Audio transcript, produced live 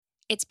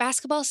It's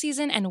basketball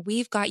season, and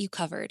we've got you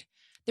covered.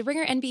 The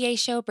Ringer NBA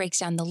Show breaks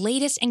down the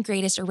latest and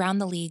greatest around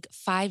the league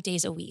 5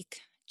 days a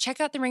week. Check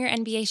out the Ringer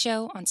NBA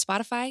Show on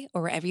Spotify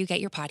or wherever you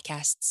get your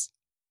podcasts.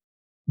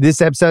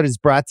 This episode is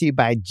brought to you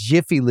by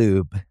Jiffy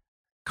Lube.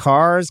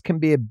 Cars can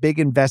be a big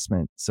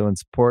investment, so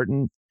it's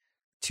important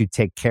to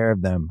take care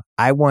of them.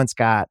 I once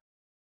got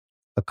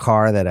a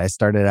car that I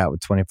started out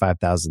with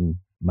 25,000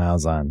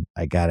 miles on.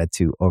 I got it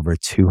to over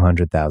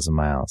 200,000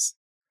 miles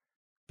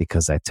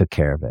because I took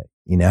care of it.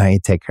 You know how you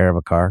take care of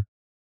a car?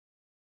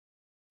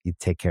 You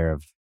take care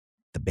of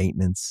the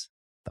maintenance,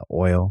 the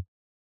oil,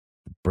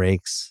 the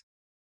brakes,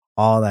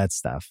 all that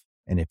stuff.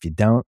 And if you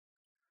don't,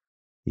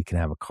 you can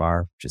have a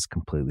car just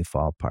completely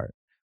fall apart.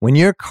 When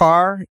your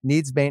car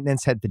needs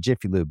maintenance, head to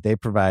Jiffy Lube. They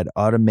provide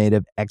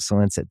automotive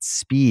excellence at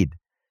speed.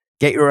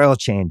 Get your oil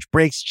change,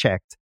 brakes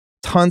checked,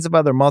 tons of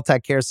other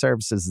multi-care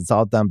services. It's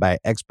all done by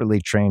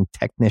expertly trained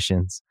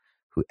technicians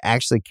who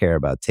actually care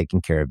about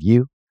taking care of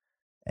you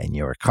and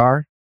your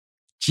car.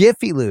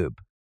 Jiffy Lube,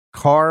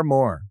 car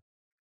more.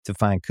 To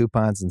find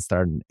coupons and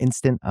start an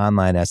instant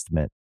online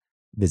estimate,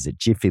 visit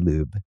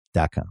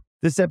jiffylube.com.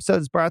 This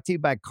episode is brought to you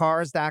by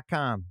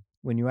Cars.com.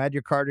 When you add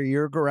your car to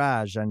your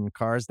garage on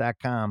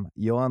Cars.com,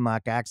 you'll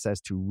unlock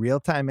access to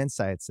real-time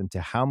insights into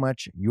how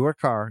much your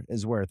car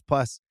is worth.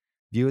 Plus,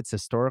 view its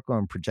historical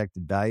and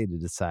projected value to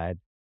decide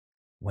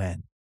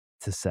when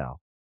to sell.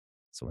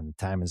 So when the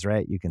time is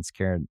right, you can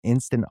secure an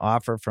instant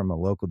offer from a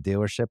local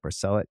dealership or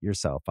sell it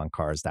yourself on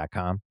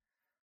Cars.com.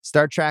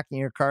 Start tracking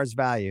your car's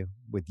value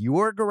with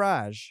your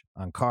garage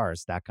on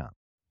Cars.com.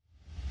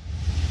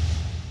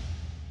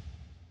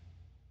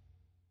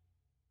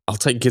 I'll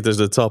take it as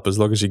the top as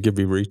long as you give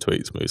me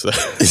retweets, Musa.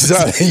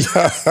 Exactly.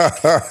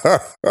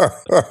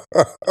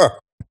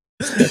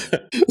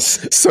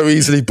 So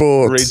easily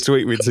bought.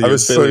 Retweet me to your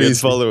billion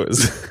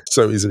followers.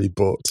 So easily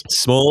bought.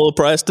 Small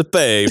price to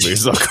pay,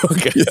 Musa.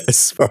 Okay.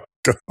 Yes. Oh,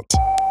 God.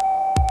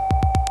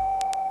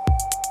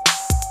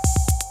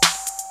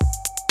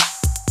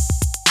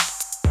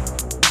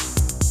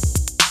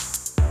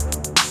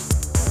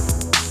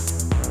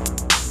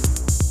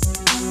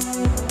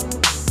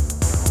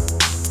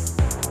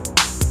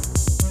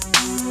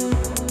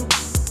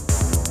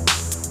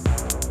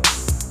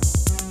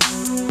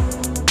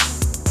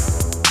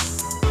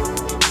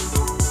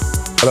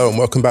 Hello and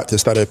welcome back to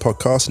the Stadio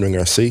Podcast and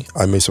Ringer SC.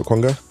 I'm Musa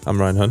Okwonga. I'm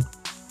Ryan Hunn.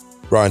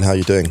 Ryan, how are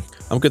you doing?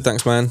 I'm good,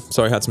 thanks, man.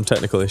 Sorry, I had some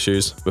technical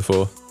issues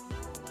before.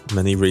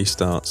 Many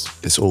restarts.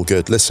 It's all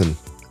good. Listen,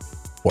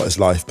 what is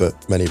life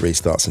but many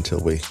restarts until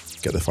we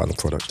get the final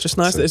product? Just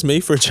nice that it's me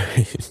for a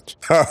change.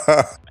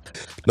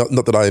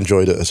 Not that I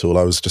enjoyed it at all.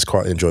 I was just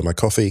quite enjoying my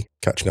coffee,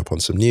 catching up on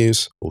some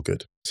news. All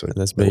good. So and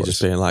there's me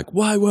just being like,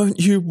 why won't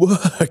you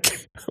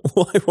work?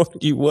 Why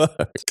won't you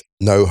work?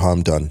 No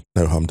harm done.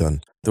 No harm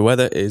done. The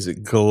weather is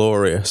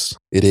glorious.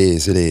 It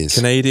is. It is.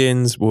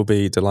 Canadians will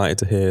be delighted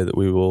to hear that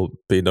we will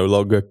be no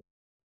longer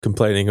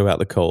complaining about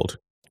the cold.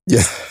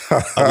 Yeah.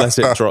 Unless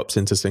it drops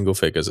into single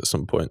figures at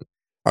some point.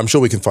 I'm sure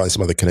we can find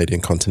some other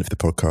Canadian content for the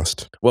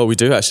podcast. Well, we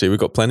do actually. We've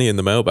got plenty in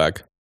the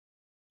mailbag.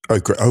 Oh,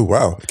 great. Oh,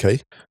 wow.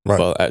 Okay. Right.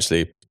 Well,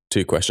 actually,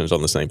 2 questions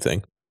on the same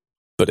thing,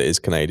 but it is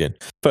Canadian.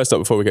 First up,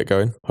 before we get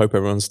going, hope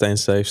everyone's staying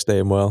safe,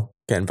 staying well,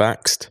 getting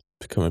vaxxed,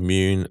 become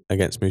immune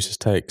against Musa's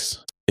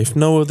takes. If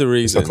no other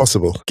reason, is that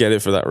possible? Get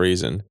it for that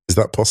reason. Is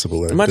that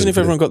possible? Though? Imagine if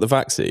everyone got the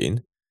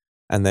vaccine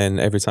and then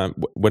every time,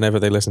 whenever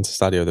they listen to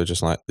Stadio, they're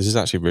just like, this is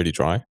actually really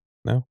dry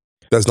now.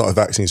 There's not a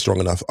vaccine strong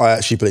enough. I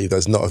actually believe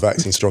there's not a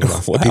vaccine strong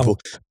enough. Wow.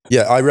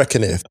 I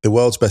reckon if the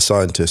world's best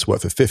scientists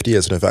worked for 50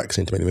 years on a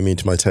vaccine to make them immune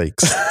to my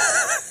takes,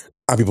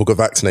 and people got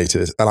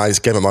vaccinated, and I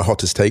just gave them my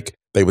hottest take,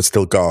 they would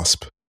still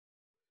gasp.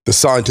 The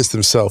scientists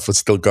themselves would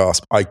still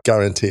gasp. I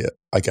guarantee it.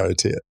 I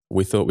guarantee it.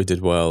 We thought we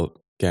did well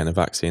getting a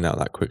vaccine out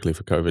that quickly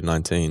for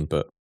COVID-19,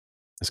 but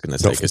it's going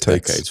to take us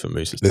decades for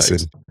Musa's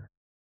takes.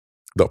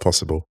 Not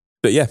possible.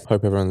 But yeah,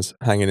 hope everyone's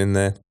hanging in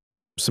there.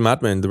 Some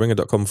admin,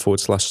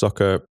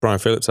 theringer.com/soccer. Brian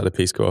Phillips had a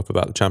piece go up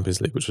about the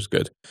Champions League, which was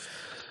good.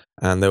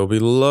 And there will be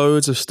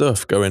loads of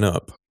stuff going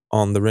up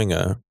on the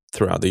Ringer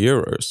throughout the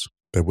Euros.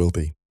 There will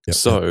be. Yep.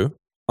 So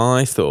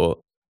I thought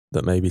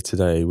that maybe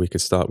today we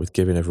could start with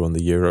giving everyone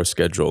the Euro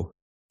schedule,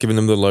 giving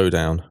them the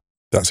lowdown.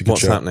 That's a good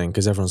What's show. happening?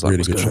 Because everyone's like,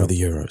 Really what's good going on show. with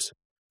the Euros?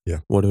 Yeah.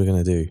 What are we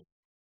going to do?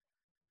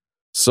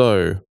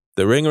 So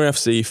the Ringer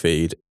FC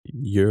feed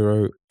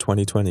Euro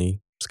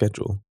 2020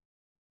 schedule.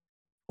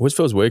 Always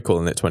feels weird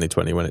calling it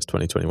 2020 when it's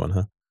 2021,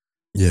 huh?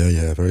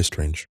 Yeah, very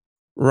strange.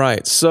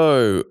 Right,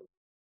 so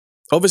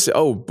obviously,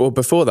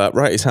 before that,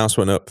 Righty's house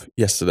went up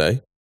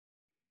yesterday.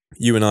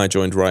 You and I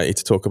joined Righty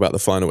to talk about the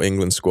final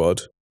England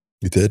squad.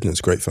 You did, and it was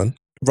great fun.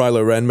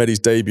 Rylo Wren made his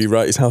debut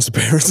Righty's house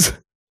appearance.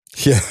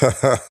 Yeah.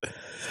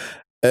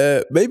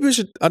 Maybe we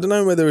should, I don't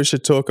know whether we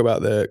should talk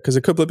about because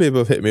a couple of people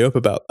have hit me up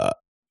about that.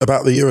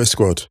 About the Euro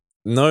squad?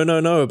 No,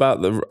 about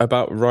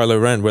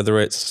Rylo Wren, whether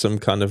it's some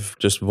kind of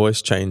just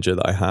voice changer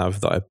that I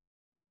have that I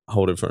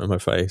hold in front of my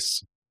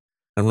face.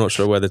 I'm not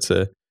sure whether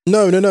to...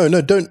 No,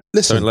 don't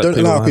listen. Don't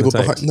allow people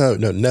behind... No,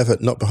 never,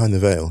 not behind the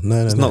veil.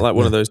 No, It's not like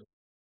one of those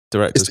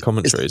director's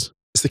commentaries.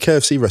 It's the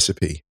KFC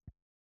recipe.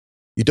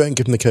 You don't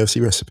give them the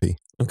KFC recipe.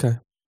 Okay.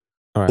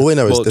 All right. All we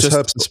know is Well, there's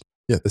herbs.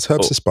 There's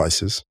herbs and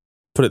spices.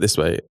 Put it this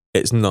way: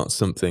 it's not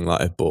something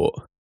that I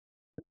bought.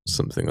 It's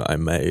something that I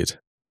made.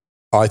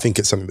 I think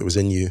it's something that was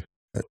in you.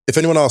 If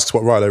anyone asks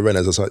what Rilo Ren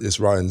is, I was like, it's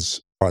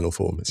Ryan's final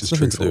form. It's his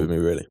true nothing to do form. with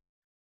me, really.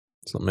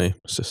 It's not me.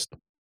 It's just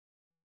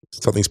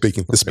something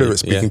speaking. The spirit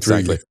speaking through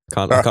you.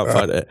 I can't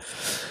fight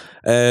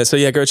it. So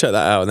yeah, go check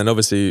that out. And then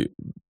obviously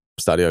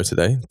Stadio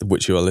today,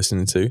 which you are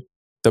listening to.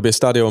 There'll be a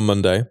Stadio on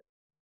Monday.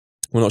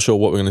 We're not sure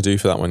what we're going to do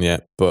for that one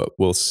yet, but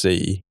we'll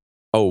see.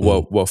 Oh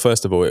well.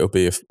 First of all, it'll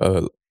be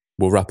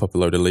we'll wrap up a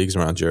load of leagues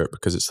around Europe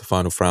because it's the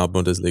final Frauen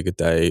Bundesliga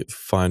day,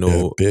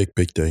 final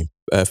big day.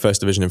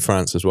 First division in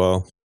France as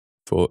well.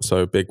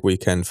 So big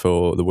weekend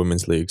for the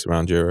women's leagues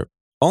around Europe.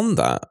 On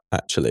that,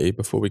 actually,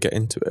 before we get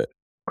into it,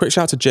 quick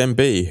shout out to Jem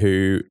B,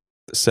 who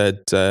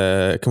said,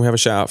 can we have a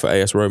shout out for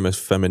AS Roma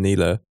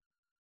Feminile?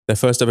 Their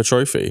first ever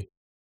trophy.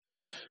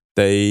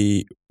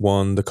 They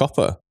won the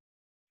Coppa.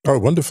 Oh,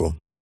 wonderful.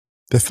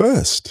 They're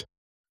first.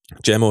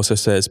 Jem also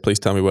says, please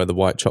tell me where the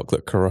white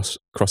chocolate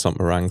croissant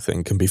meringue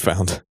thing can be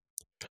found.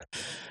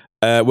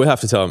 We'll have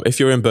to tell them. If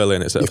you're in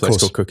Berlin, it's at a place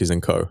called Cookies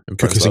 & Co.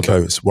 Cookies &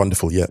 Co. It's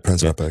wonderful. Yeah,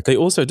 Prenzlauer Berg. They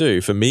also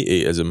do, for meat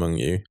eaters among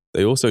you,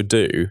 they used to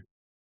do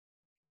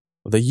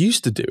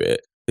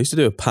it. They used to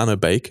do a pan of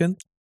bacon,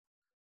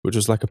 which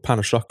was like a pan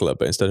of chocolate,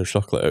 but instead of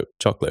chocolate,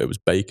 it was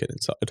bacon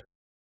inside.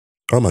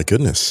 Oh my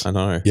goodness. I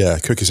know. Yeah,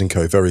 Cookies &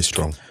 Co. Very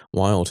strong.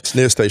 Wild. It's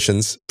near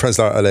stations,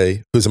 Prenzlauer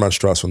Allee,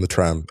 Husemannstrasse on the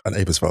tram, and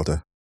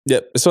Eberswalde.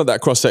 Yep, it's not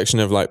that cross-section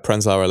of like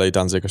Prenzlauer Allee,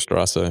 Danziger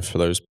Strasse for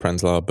those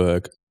Prenzlauer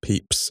Berg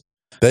peeps.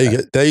 There you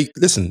go.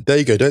 Listen, there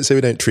you go. Don't say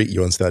we don't treat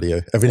you on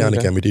Stadio. Every now and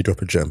again, we do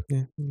drop a gem.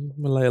 Yeah,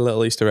 we'll lay a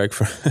little Easter egg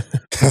for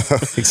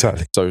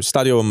Exactly. So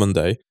Stadio on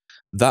Monday.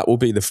 That will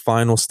be the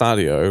final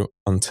Stadio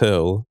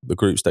until the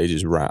group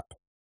stages wrap,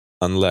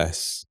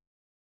 unless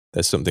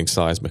there's something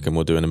seismic and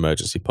we'll do an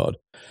emergency pod.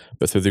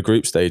 But through the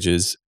group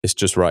stages, it's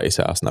just Wrighty's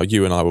house. Now,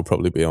 you and I will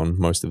probably be on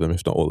most of them,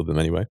 if not all of them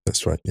anyway.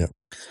 That's right, yeah.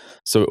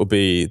 So it will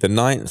be the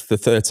 9th, the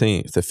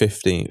 13th, the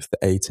 15th, the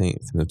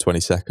 18th, and the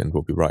 22nd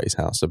will be Wrighty's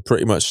house. So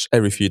pretty much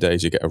every few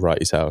days you get a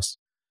Wrighty's house.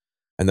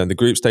 And then the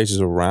group stages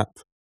will wrap,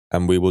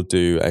 and we will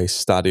do a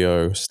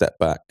Stadio step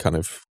back kind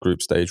of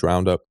group stage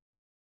roundup.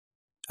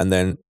 And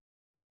then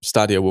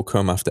Stadio will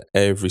come after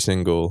every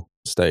single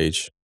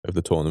stage of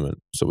the tournament.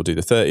 So we'll do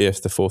the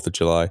 30th, the 4th of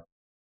July.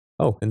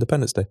 Oh,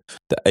 Independence Day.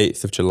 The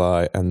 8th of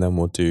July, and then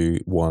we'll do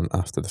one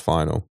after the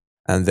final.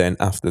 And then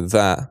after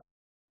that,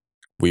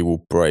 we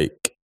will break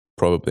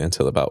probably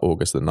until about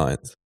August the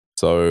 9th.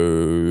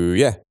 So,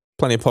 yeah,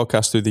 plenty of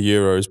podcasts through the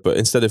Euros, but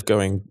instead of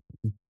going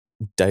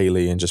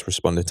daily and just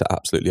responding to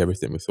absolutely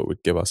everything, we thought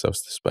we'd give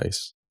ourselves the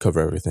space, cover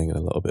everything in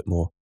a little bit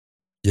more.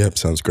 Yep,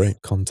 sounds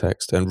great.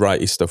 Context. And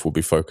Wrighty stuff will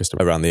be focused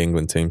around the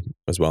England team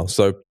as well.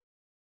 So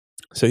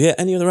yeah,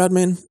 any other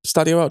admin?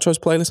 Stadio Outros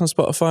playlist on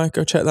Spotify.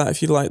 Go check that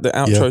if you like the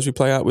outros we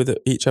play out with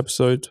each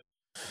episode.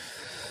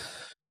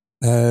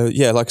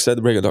 Like I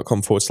said,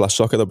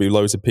 ringer.com/soccer. There'll be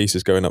loads of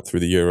pieces going up through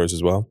the Euros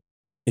as well.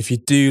 If you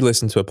do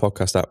listen to a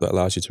podcast app that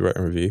allows you to rate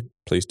and review,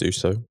 please do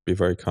so. Be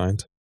very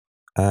kind.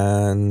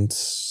 And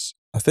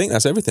I think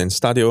that's everything.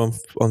 Stadio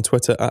on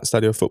Twitter, at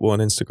Stadio Football on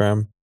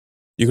Instagram.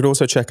 You could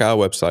also check our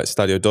website,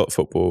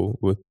 stadio.football.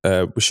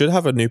 We should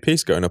have a new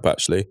piece going up,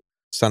 actually.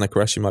 Sana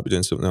Qureshi might be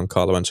doing something on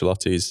Carlo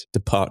Ancelotti's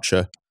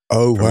departure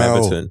from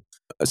Everton.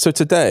 So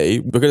today,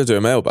 we're going to do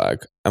a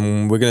mailbag,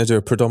 and we're going to do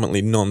a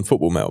predominantly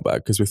non-football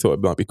mailbag because we thought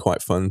it might be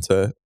quite fun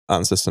to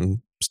answer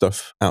some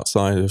stuff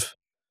outside of...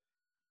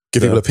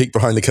 Give people a peek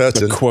behind the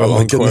curtain. The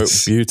quote-unquote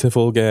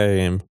beautiful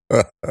game.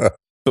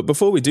 But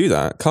before we do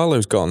that,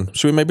 Carlo's gone.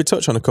 Should we maybe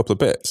touch on a couple of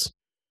bits?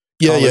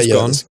 Carlo's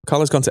gone.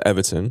 Carlo's gone to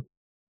Everton.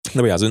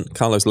 No, he hasn't.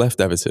 Carlo's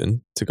left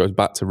Everton to go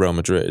back to Real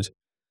Madrid.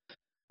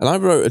 And I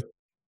wrote a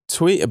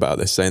tweet about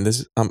this saying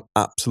I'm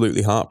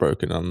absolutely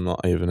heartbroken. I'm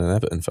not even an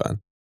Everton fan.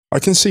 I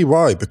can see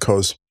why,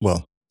 because,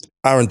 well,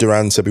 Aaron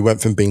Duran said we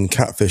went from being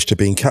catfished to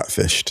being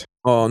catfished.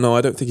 Oh, no,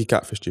 I don't think he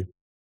catfished you.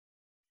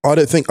 I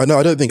don't think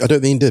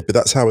he did, but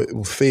that's how it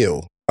will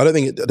feel. I don't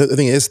think it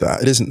is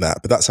that. It isn't that,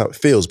 but that's how it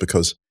feels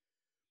because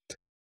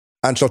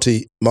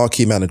Ancelotti,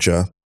 marquee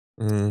manager,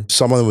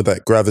 someone with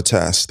that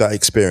gravitas, that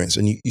experience,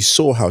 and you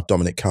saw how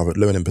Dominic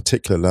Calvert-Lewin in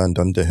particular learned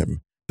under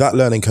him. That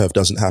learning curve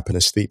doesn't happen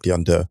as steeply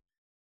under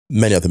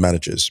many other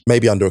managers,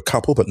 maybe under a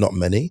couple, but not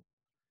many.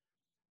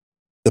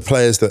 The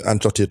players that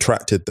Ancelotti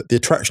attracted, the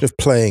attraction of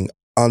playing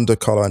under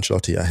Carlo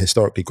Ancelotti, a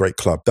historically great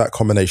club, that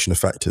combination of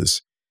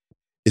factors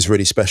is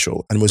really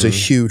special and was a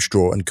huge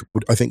draw and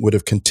I think would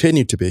have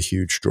continued to be a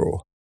huge draw.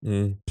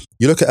 You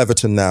look at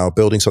Everton now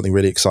building something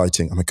really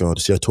exciting. Oh my God,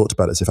 see, I talked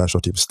about it as if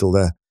Ancelotti was still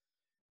there.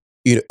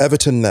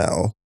 Everton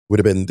now would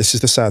have been, this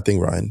is the sad thing,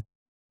 Ryan,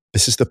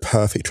 this is the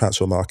perfect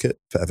transfer market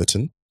for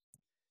Everton.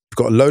 You've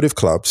got a load of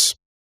clubs,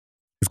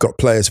 you've got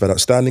players who've had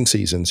outstanding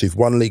seasons, who've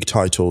won league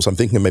titles. I'm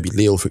thinking of maybe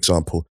Lille, for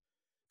example.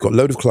 You've got a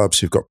load of clubs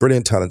who've got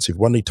brilliant talents, who've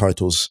won league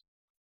titles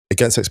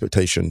against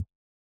expectation,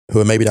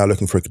 who are maybe now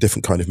looking for a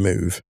different kind of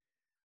move.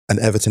 And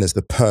Everton is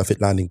the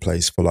perfect landing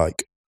place for,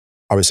 like,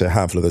 I would say a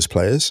handful of those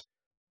players.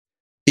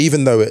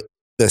 Even though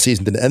their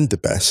season didn't end the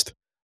best,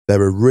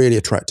 they're a really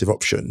attractive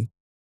option,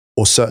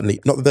 or certainly,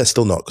 not that they're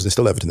still not, because they're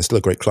still Everton, they're still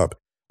a great club.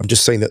 I'm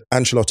just saying that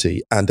Ancelotti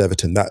and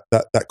Everton,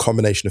 that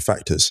combination of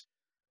factors,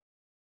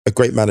 a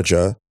great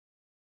manager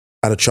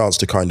and a chance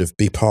to kind of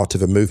be part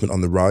of a movement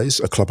on the rise,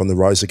 a club on the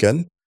rise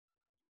again.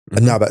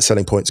 And now that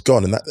selling point's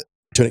gone, and that,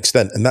 to an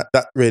extent, and that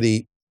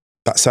really,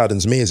 that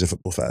saddens me as a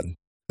football fan.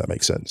 That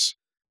makes sense.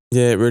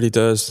 Yeah, it really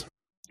does.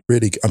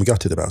 Really, I'm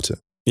gutted about it.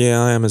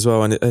 Yeah, I am as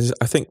well. And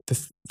I think,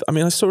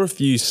 I saw a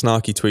few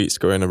snarky tweets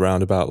going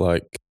around about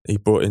like he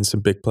brought in some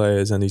big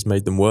players and he's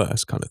made them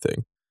worse kind of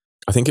thing.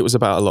 I think it was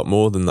about a lot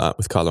more than that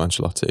with Carlo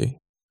Ancelotti.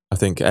 I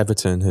think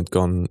Everton had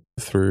gone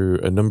through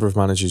a number of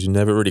managers who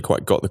never really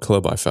quite got the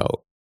club, I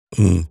felt.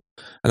 And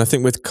I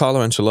think with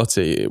Carlo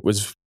Ancelotti, it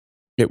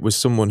was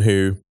someone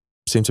who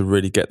seemed to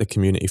really get the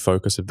community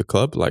focus of the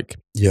club. Like,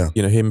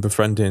 him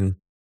befriending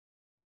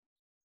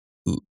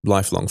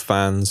lifelong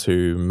fans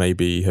who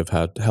maybe have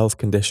had health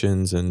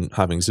conditions and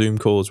having Zoom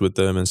calls with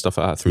them and stuff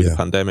like that through the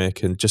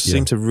pandemic, and just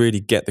seemed to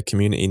really get the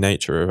community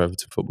nature of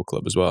Everton Football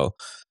Club as well.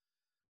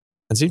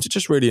 And seemed to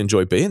just really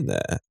enjoy being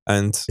there.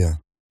 And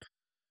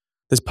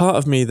there's part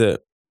of me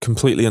that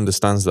completely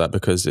understands that,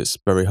 because it's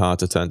very hard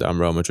to turn down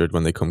Real Madrid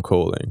when they come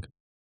calling.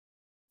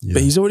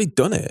 But he's already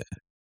done it.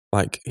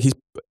 Like,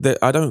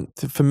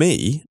 for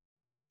me,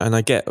 and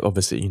I get,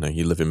 obviously,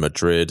 you live in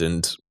Madrid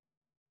and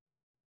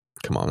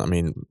come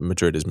on,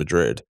 Madrid is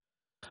Madrid.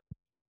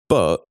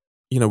 But,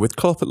 with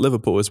Klopp at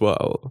Liverpool as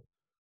well,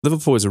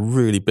 Liverpool is a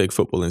really big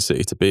footballing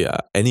city to be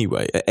at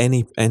anyway. At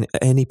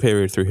any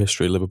period through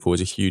history, Liverpool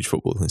is a huge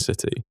footballing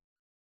city.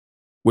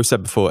 We've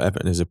said before,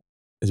 Everton is a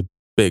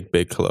big,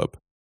 big club.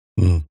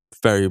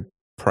 Very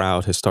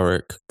proud,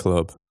 historic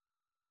club.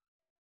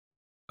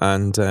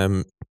 And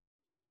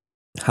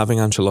having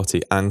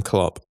Ancelotti and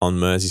Klopp on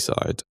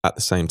Merseyside at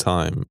the same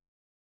time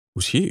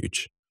was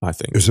huge, I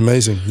think. It was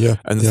amazing, yeah.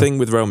 And the thing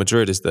with Real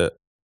Madrid is that,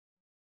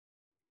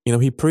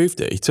 he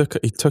proved it. He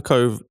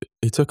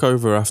took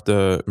over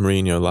after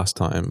Mourinho last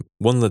time,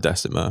 won La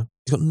Decima.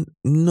 He's got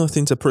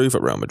nothing to prove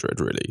at Real Madrid,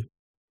 really.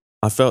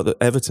 I felt that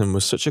Everton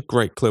was such a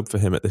great club for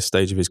him at this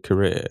stage of his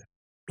career.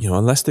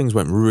 Unless things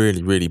went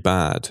really, really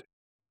bad,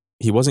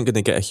 he wasn't going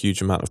to get a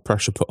huge amount of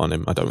pressure put on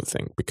him, I don't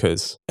think,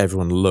 because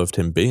everyone loved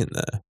him being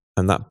there.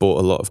 And that brought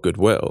a lot of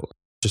goodwill.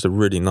 Just a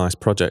really nice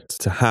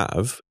project to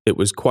have. It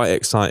was quite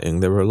exciting.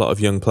 There were a lot of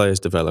young players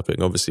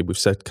developing. Obviously, we've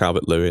said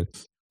Calvert-Lewin.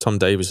 Tom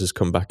Davies has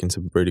come back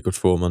into really good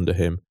form under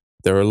him.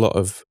 There are a lot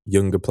of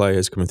younger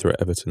players coming through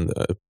at Everton that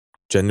are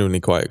genuinely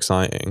quite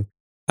exciting.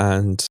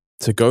 And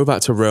to go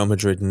back to Real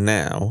Madrid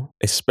now,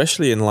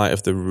 especially in light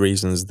of the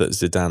reasons that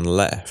Zidane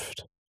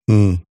left,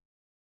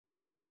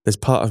 there's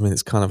part of me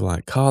that's kind of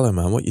like, Carlo,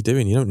 man, what are you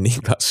doing? You don't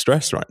need that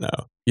stress right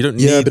now. You don't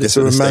need this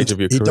at the stage of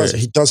your career.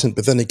 He doesn't.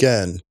 But then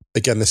again,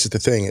 this is the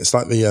thing. It's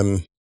like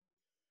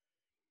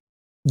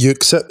you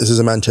accept this as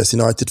a Manchester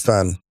United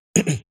fan.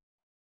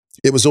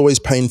 It was always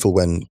painful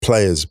when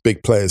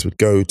big players would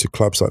go to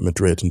clubs like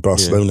Madrid and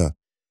Barcelona.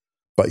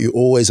 But you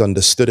always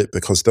understood it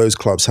because those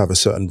clubs have a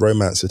certain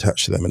romance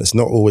attached to them, and it's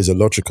not always a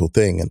logical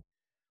thing. And,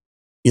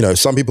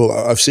 some people,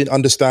 I've seen,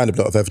 understand a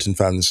lot of Everton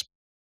fans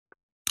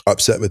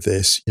upset with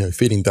this,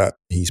 feeling that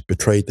he's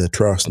betrayed their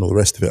trust and all the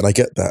rest of it. And I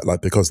get that,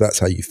 because that's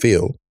how you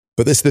feel.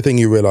 But this is the thing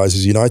you realize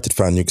as a United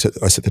fan,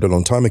 I said that a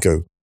long time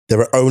ago, there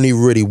are only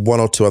really one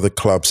or two other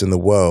clubs in the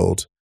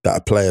world that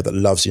a player that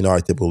loves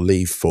United will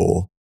leave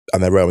for,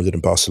 and they're Real Madrid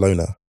and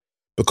Barcelona,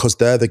 because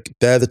they're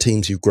the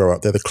teams you grow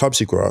up, they're the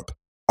clubs you grow up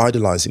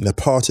idolizing. They're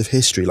part of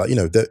history.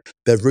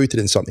 They're rooted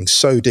in something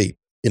so deep,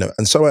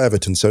 and so are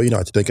Everton, so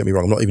United, don't get me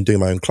wrong. I'm not even doing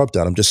my own club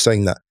down. I'm just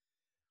saying that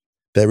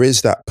there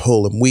is that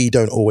pull, and we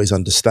don't always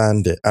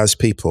understand it as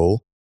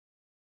people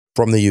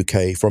from the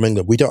UK, from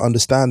England. We don't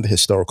understand the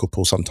historical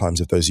pull sometimes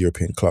of those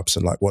European clubs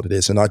and what it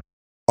is. And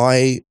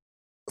I,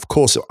 of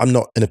course, I'm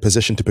not in a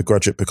position to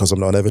begrudge it because I'm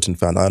not an Everton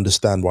fan. I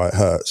understand why it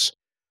hurts.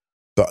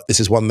 But this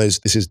is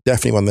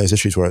definitely one of those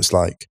issues where it's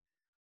like,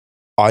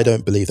 I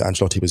don't believe that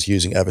Ancelotti was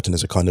using Everton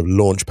as a kind of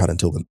launch pad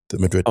until the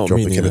Madrid job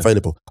became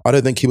available. I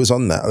don't think he was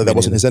on that. That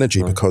wasn't his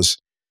energy, because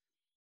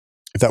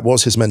if that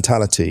was his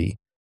mentality,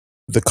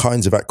 the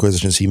kinds of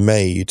acquisitions he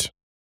made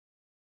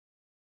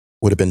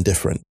would have been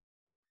different.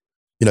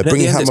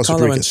 Bringing James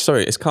Rodriguez.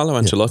 It's Carlo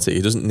Ancelotti.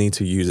 He doesn't need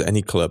to use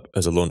any club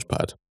as a launch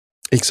pad.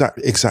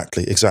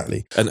 Exactly.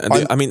 And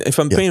if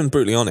I'm being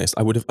brutally honest,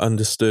 I would have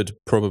understood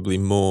probably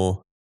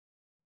more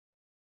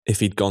if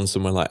he'd gone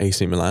somewhere like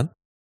AC Milan,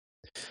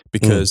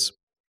 because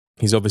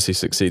he's obviously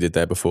succeeded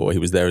there before. He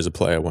was there as a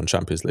player, won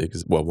Champions League,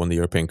 won the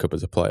European Cup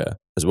as a player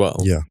as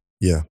well.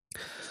 Yeah.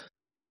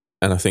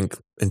 And I think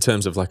in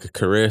terms of a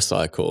career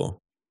cycle,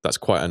 that's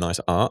quite a nice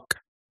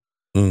arc.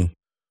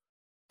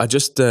 I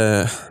just, he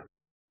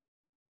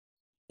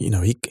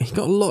got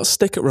a lot of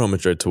stick at Real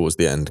Madrid towards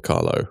the end,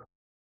 Carlo.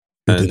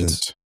 Who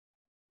didn't?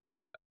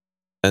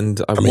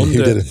 And I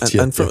wonder,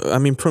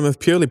 from a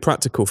purely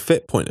practical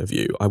fit point of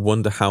view, I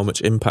wonder how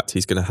much impact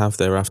he's going to have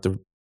there after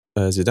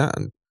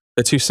Zidane.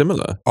 They're too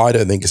similar. I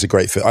don't think it's a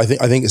great fit. I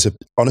think it's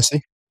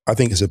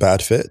a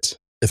bad fit,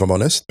 if I'm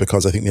honest,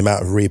 because I think the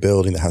amount of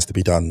rebuilding that has to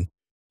be done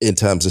in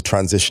terms of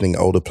transitioning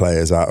older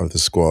players out of the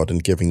squad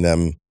and giving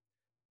them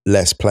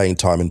less playing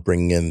time and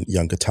bringing in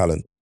younger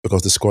talent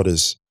because the squad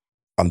is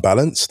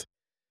unbalanced.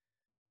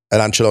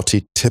 And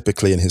Ancelotti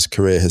typically in his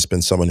career has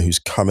been someone who's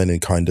come in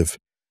and kind of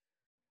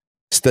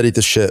steadied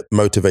the ship,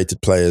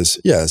 motivated players.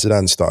 Yeah,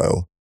 Zidane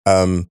style.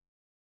 I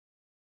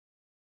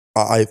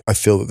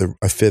feel that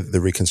I fear that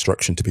the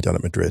reconstruction to be done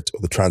at Madrid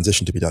or the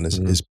transition to be done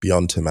is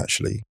beyond him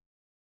actually.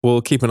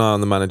 We'll keep an eye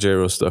on the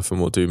managerial stuff and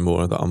we'll do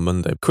more of that on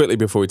Monday. Quickly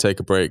before we take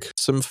a break,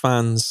 some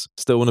fans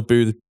still want to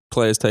boo the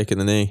players taking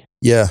the knee.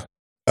 Yeah.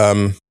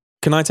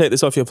 Can I take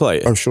this off your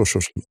plate? Oh, sure.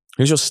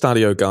 Here's your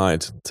Stadio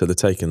guide to the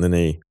taking the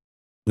knee.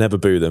 Never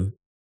boo them.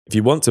 If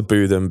you want to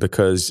boo them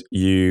because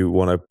you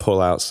want to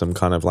pull out some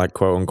kind of like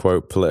quote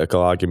unquote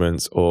political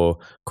arguments or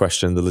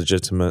question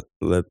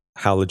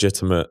how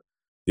legitimate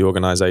the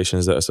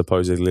organizations that are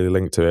supposedly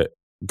linked to it,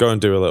 go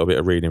and do a little bit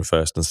of reading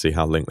first and see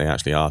how linked they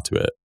actually are to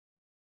it.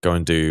 Go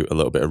and do a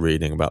little bit of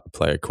reading about the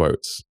player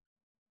quotes,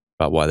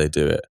 about why they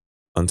do it.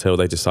 Until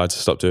they decide to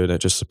stop doing it,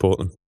 just support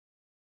them.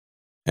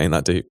 Ain't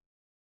that deep?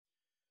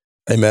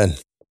 Amen.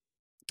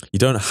 You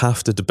don't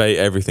have to debate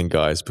everything,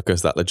 guys,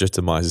 because that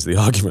legitimizes the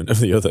argument of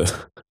the other.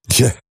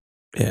 Yeah.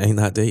 It ain't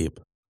that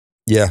deep.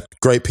 Yeah.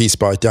 Great piece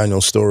by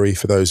Daniel Story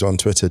for those on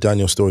Twitter.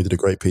 Daniel Story did a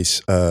great piece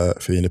for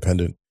The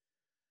Independent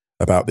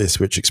about this,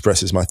 which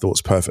expresses my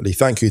thoughts perfectly.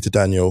 Thank you to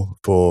Daniel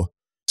for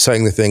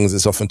saying the things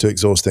that's often too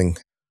exhausting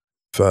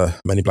for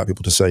many black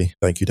people to say.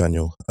 Thank you,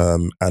 Daniel.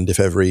 And if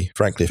every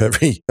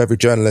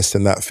journalist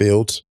in that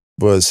field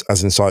was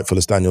as insightful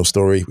as Daniel's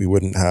story, we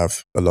wouldn't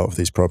have a lot of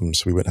these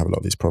problems.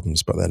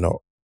 But they're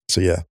not. So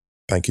yeah,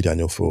 thank you,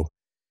 Daniel, for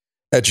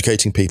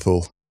educating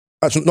people.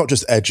 Actually, not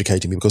just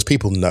educating people, because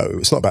people know.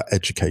 It's not about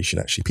education,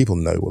 actually. People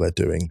know what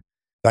they're doing.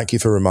 Thank you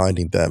for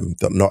reminding them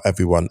that not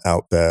everyone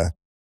out there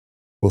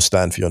will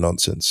stand for your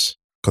nonsense,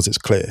 because it's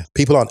clear.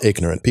 People aren't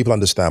ignorant. People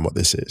understand what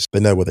this is. They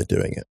know why they're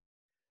doing it.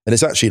 And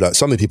it's actually like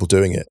some of the people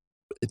doing it,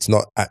 it's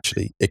not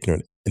actually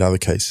ignorant. In other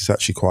cases, it's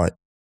actually quite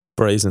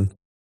brazen.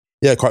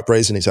 Yeah, quite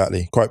brazen,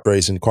 exactly. Quite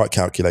brazen, quite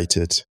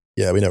calculated.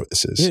 Yeah, we know what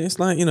this is. It's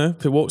like,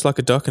 if it walks like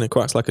a duck and it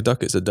quacks like a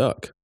duck, it's a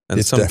duck. And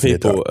It's some definitely a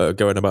people are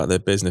going about their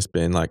business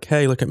being like,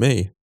 hey, look at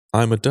me.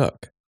 I'm a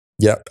duck.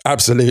 Yeah,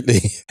 absolutely.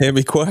 Hear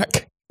me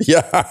quack.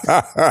 Yeah.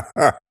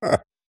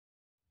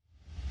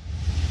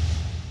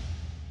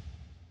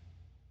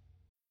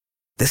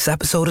 This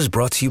episode is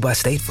brought to you by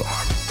State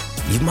Farm.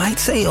 You might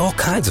say all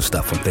kinds of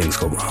stuff when things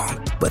go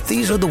wrong, but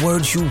these are the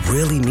words you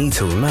really need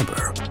to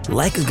remember.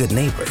 Like a good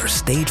neighbor,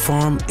 State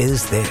Farm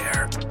is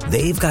there.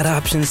 They've got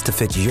options to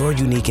fit your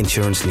unique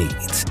insurance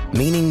needs,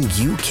 meaning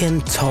you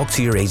can talk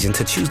to your agent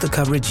to choose the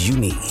coverage you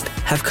need,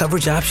 have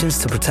coverage options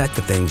to protect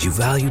the things you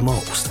value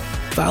most,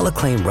 file a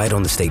claim right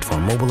on the State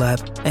Farm mobile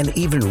app, and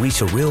even reach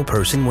a real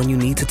person when you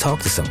need to talk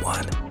to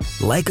someone.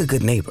 Like a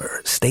good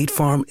neighbor, State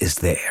Farm is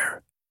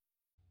there.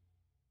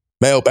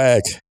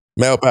 Mailbag.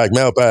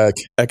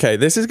 Okay,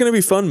 this is going to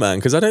be fun, man,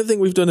 because I don't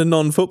think we've done a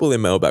non-footballing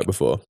mailbag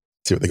before.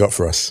 See what they got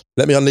for us.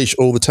 Let me unleash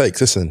all the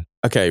takes. Listen.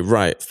 Okay,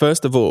 right.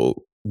 First of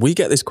all, we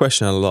get this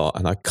question a lot,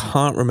 and I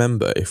can't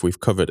remember if we've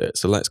covered it.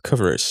 So let's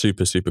cover it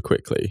super, super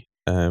quickly.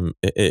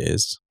 It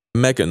is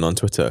Megan on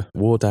Twitter,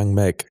 Wardang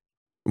Meg.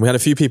 We had a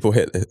few people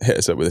hit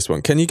us up with this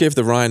one. Can you give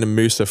the Ryan and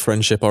Musa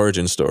friendship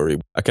origin story?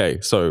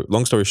 Okay, so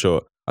long story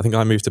short, I think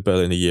I moved to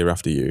Berlin a year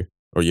after you,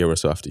 or a year or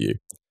so after you.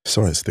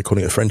 Sorry, so they're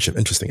calling it a friendship.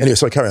 Interesting. Anyway,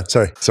 sorry, carry on.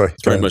 Sorry.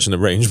 Very much an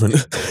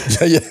arrangement.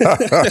 Yeah.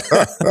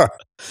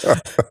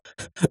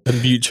 A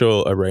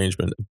mutual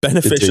arrangement.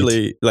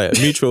 Mutually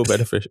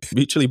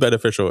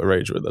beneficial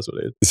arrangement. That's what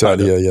it is.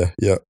 Exactly.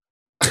 Yeah.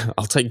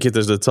 I'll take it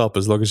as the top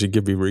as long as you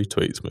give me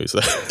retweets, Musa.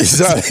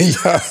 Exactly.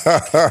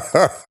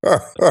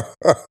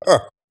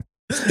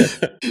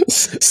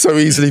 So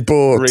easily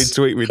bought.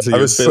 Retweet me to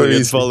your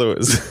billion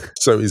followers.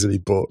 So easily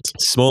bought.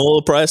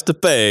 Small price to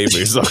pay,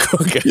 Musa.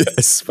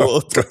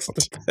 Small price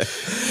to pay.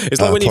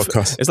 It's like when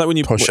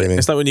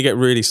you get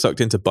really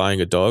sucked into buying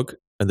a dog,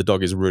 and the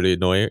dog is really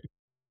annoying,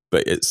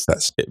 but it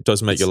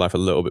does make your life a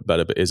little bit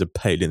better, but it is a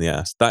pain in the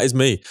ass. That is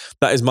me.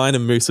 That is mine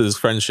and Musa's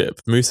friendship.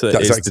 Musa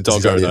is the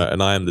dog owner,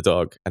 and I am the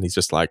dog, and he's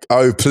just like,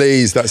 oh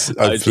please, please.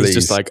 He's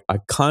just like, I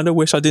kind of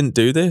wish I didn't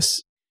do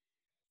this,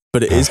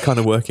 but it is kind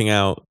of working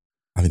out.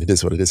 I mean, it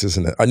is what it is,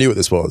 isn't it? I knew what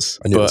this was.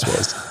 I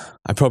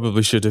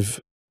probably should have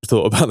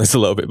thought about this a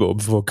little bit more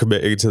before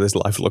committing to this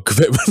lifelong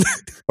commitment.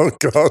 Oh,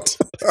 God.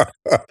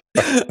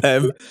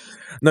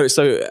 No,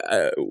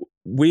 so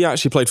we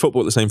actually played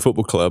football at the same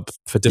football club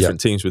for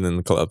different teams within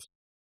the club.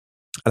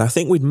 And I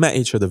think we'd met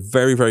each other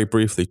very, very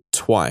briefly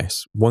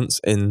twice. Once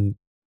in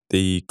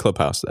the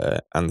clubhouse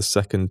there, and the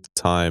second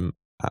time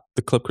at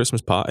the club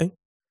Christmas party.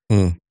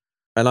 Mm.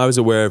 And I was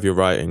aware of your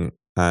writing.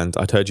 And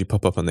I'd heard you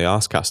pop up on the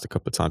Arscast a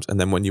couple of times. And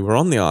then when you were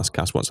on the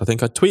Arscast once, I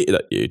think I tweeted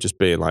at you just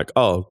being like,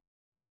 oh,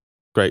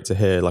 great to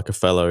hear like a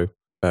fellow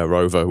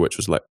Rover, which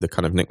was like the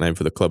kind of nickname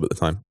for the club at the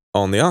time,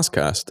 on the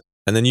Arscast.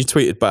 And then you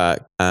tweeted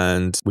back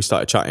and we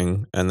started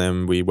chatting. And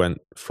then we went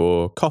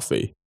for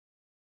coffee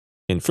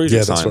in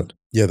Friedrichshain.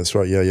 Yeah, that's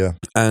right. Yeah.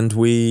 And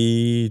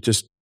we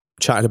just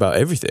chatted about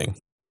everything.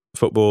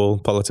 Football,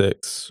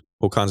 politics,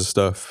 all kinds of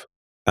stuff.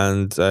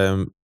 And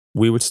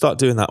we would start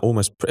doing that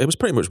it was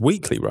pretty much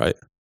weekly, right?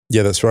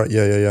 Yeah, that's right.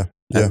 Yeah.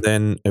 And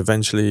then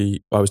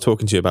eventually I was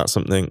talking to you about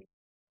something,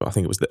 I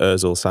think it was the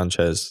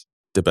Ozil-Sanchez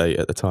debate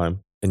at the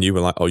time. And you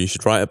were like, oh, you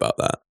should write about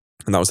that.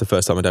 And that was the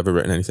first time I'd ever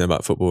written anything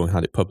about football and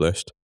had it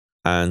published.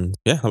 And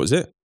yeah, that was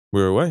it.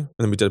 We were away. And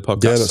then we did a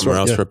podcast somewhere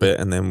else for a bit.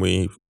 And then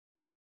we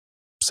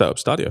set up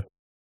Stadio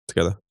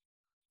together.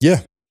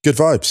 Yeah, good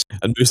vibes.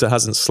 And Musa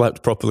hasn't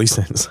slept properly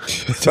since.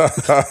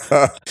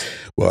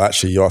 Well,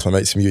 actually, you asked my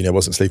mates from uni. I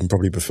wasn't sleeping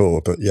properly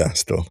before, but yeah,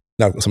 still.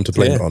 Now I've got something to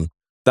blame it on.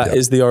 That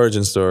is the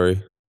origin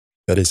story.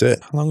 That is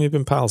it. How long have you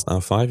been pals now?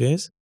 5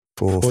 years?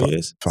 4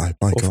 years? 5.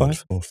 My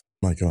God.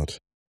 5?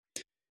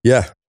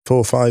 Yeah, 4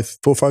 or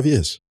 5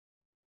 years.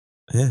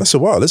 Yeah. That's a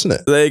while, isn't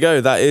it? There you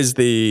go. That is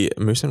the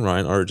Moose and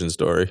Ryan origin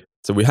story.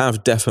 So we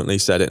have definitely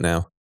said it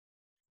now.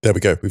 There we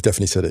go. We've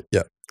definitely said it.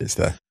 Yeah, it's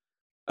there.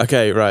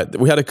 Okay, right.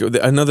 We had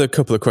another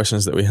couple of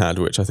questions that we had,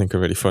 which I think are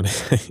really funny.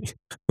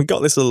 We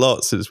got this a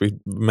lot since we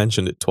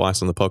mentioned it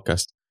twice on the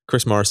podcast.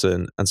 Chris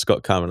Morrison and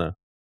Scott Kavanagh.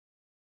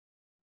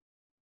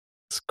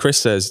 Chris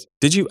says,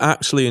 did you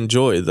actually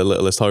enjoy The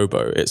Littlest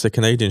Hobo? It's a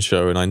Canadian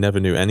show and I never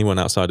knew anyone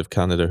outside of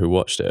Canada who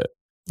watched it.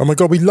 Oh my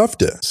God, we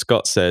loved it.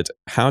 Scott said,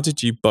 how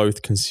did you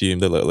both consume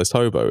The Littlest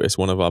Hobo? It's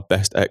one of our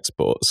best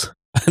exports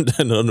and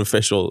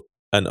unofficial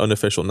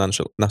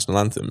national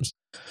anthems.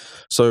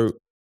 So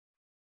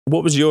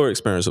what was your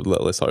experience of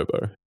Littlest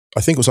Hobo?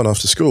 I think it was on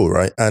after school,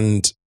 right?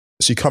 And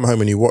so you come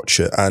home and you watch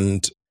it.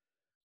 And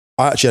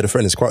I actually had a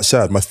friend, it's quite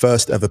sad, my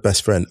first ever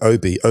best friend,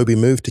 Obi. Obi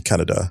moved to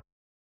Canada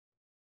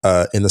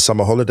in the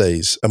summer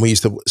holidays. And we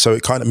used to, so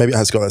it kind of, maybe it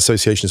has got that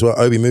association as well.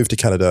 Obi moved to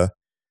Canada.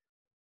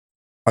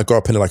 I grew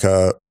up in like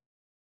a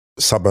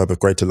suburb of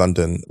Greater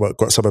London,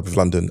 suburb of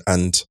London.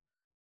 And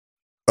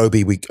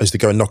Obi, we used to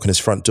go and knock on his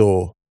front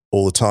door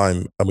all the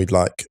time. And we'd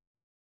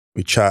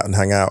chat and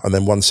hang out. And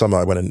then one summer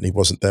I went and he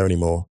wasn't there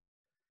anymore.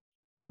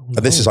 And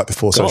this is like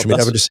before social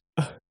media.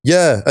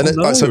 Yeah.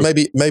 And so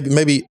maybe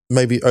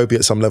Obi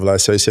at some level I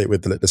associate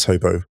with The Littlest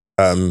Hobo.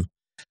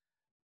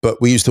 But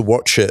we used to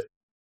watch it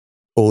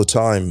all the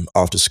time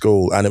after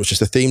school. And it was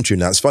just a theme tune.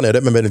 Now it's funny, I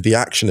don't remember any of the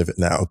action of it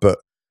now, but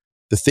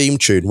the theme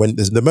tune,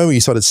 the moment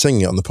you started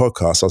singing it on the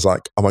podcast, I was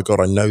like, oh my God,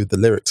 I know the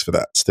lyrics for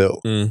that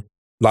still.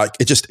 Like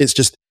it's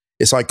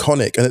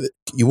iconic. And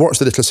you watch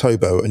The Littlest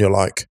Hobo and you're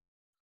like,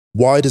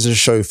 why does a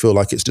show feel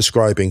like it's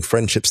describing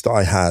friendships that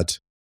I had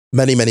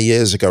many, many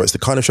years ago? It's the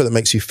kind of show that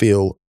makes you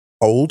feel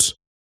old,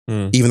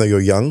 even though you're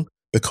young,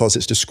 because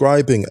it's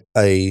describing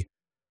a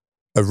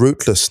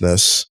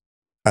rootlessness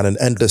and an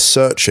endless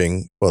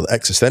searching,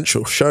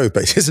 existential show,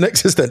 basically. It's an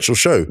existential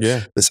show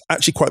that's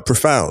actually quite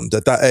profound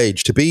at that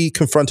age to be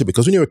confronted,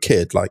 because when you're a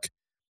kid, like,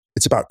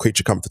 it's about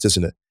creature comforts,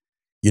 isn't it?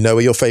 You know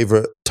where your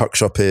favorite tuck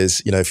shop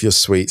is, you know, if you're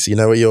sweets, you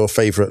know where your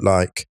favorite,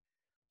 like,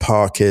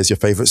 park is, your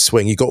favorite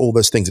swing. You got all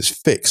those things. It's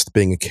fixed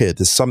being a kid.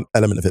 There's some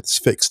element of it that's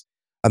fixed.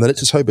 And The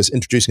Littlest Hobo is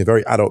introducing a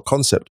very adult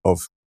concept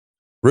of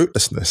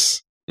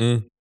rootlessness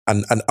and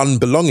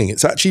unbelonging.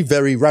 It's actually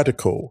very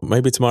radical.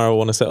 Maybe tomorrow I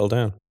want to settle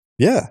down.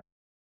 Yeah.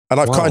 And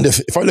I've kind of,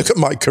 if I look at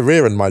my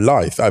career and my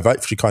life, I've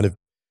kind of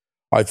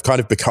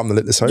become The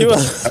Littlest Hobo.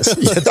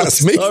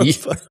 That's me.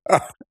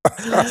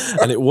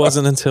 And it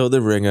wasn't until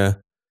The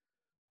Ringer,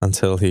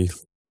 until he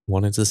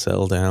wanted to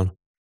settle down.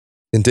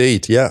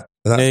 Indeed, yeah.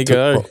 And there you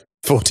go.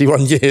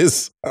 41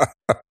 years.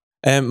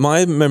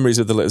 My memories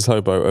of The Littlest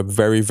Hobo are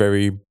very,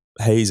 very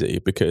hazy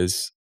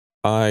because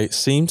I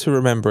seem to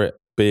remember it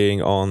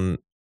being on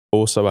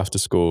also after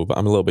school, but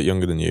I'm a little bit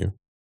younger than you.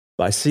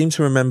 But I seem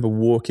to remember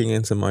walking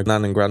into my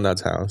nan and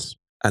granddad's house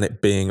and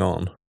it being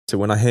on. So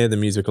when I hear the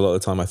music a lot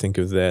of the time, I think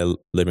of their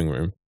living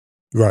room.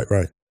 Right.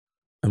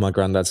 And my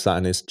granddad sat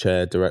in his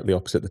chair directly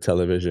opposite the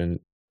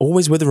television,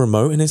 always with a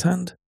remote in his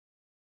hand.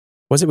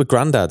 Was it with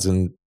granddad's?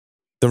 And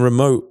the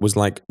remote was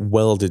like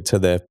welded to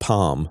their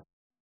palm.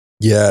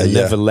 Yeah. It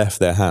never left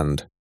their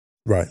hand.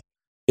 Right.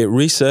 It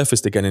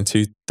resurfaced again in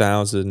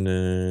 2000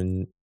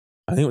 and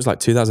I think it was like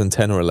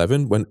 2010 or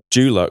 11 when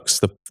Dulux,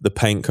 the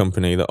paint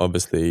company that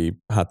obviously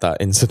had that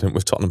incident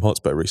with Tottenham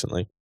Hotspur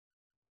recently,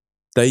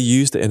 they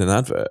used it in an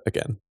advert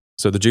again.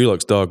 So the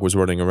Dulux dog was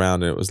running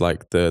around and it was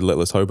like the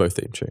Littlest Hobo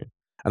theme tune.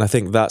 And I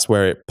think that's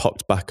where it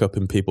popped back up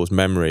in people's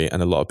memory.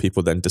 And a lot of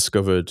people then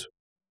discovered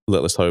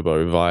Littlest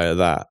Hobo via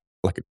that,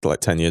 like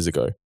 10 years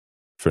ago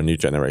for a new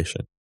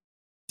generation.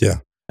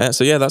 Yeah.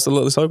 So yeah, that's the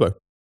Littlest Hobo.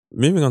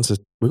 Moving on to,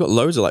 we've got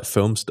loads of like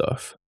film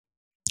stuff.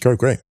 Go,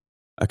 great.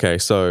 Okay,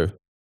 so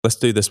let's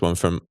do this one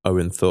from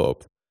Owen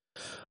Thorpe.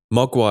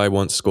 Mogwai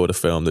once scored a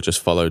film that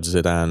just followed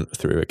Zidane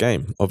through a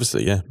game.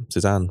 Obviously, yeah,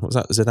 Zidane. What was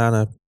that? Zidane,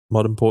 a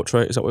modern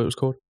portrait? Is that what it was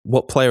called?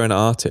 What player and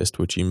artist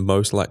would you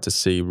most like to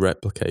see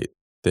replicate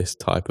this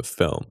type of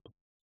film?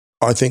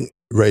 I think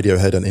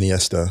Radiohead and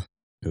Iniesta.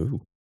 Ooh.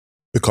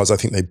 Because I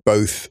think they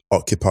both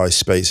occupy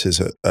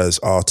spaces as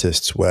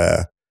artists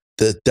where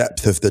the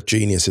depth of the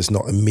genius is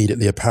not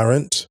immediately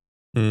apparent.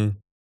 And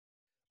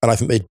I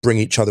think they'd bring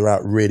each other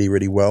out really,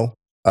 really well.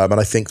 And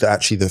I think that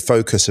actually the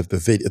focus of the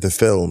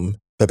film,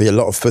 there'll be a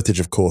lot of footage,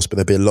 of course, but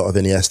there'll be a lot of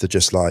Iniesta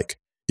just like,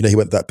 you know, he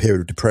went through that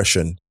period of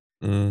depression.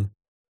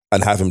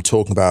 and have him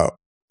talking about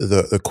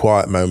the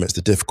quiet moments,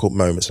 the difficult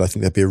moments. And I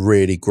think there'd be a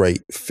really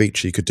great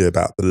feature you could do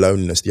about the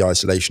loneliness, the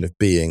isolation of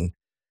being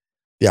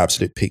the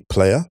absolute peak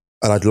player.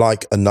 And I'd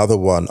like another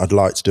one. I'd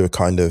like to do a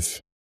kind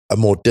of a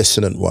more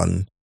dissonant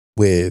one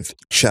with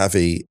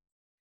Xavi,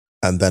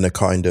 and then a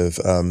kind of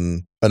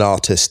an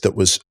artist that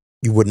was,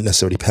 you wouldn't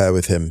necessarily pair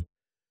with him,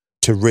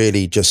 to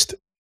really just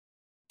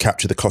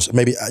capture the cost.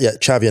 Maybe,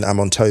 Xavi and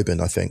Amon Tobin,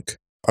 I think.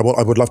 I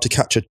would love to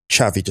capture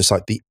Xavi, just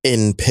like the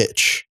in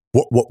pitch,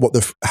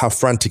 how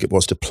frantic it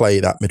was to play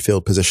that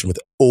midfield position with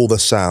all the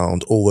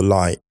sound, all the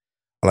light.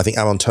 And I think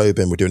Amon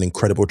Tobin would do an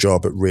incredible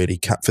job at really,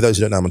 for those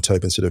who don't know Amon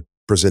Tobin, sort of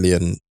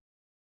Brazilian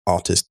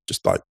artist,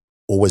 just like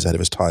always ahead of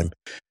his time.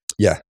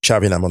 Yeah,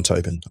 Xavi and Amon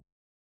Tobin.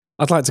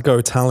 I'd like to go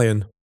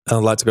Italian, and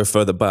I'd like to go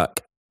further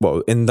back.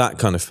 Well, in that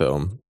kind of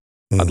film,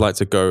 I'd like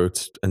to go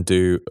and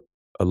do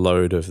a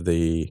load of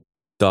the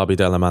Derby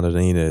della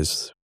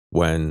Madonninas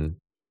when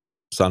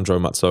Sandro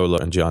Mazzola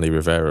and Gianni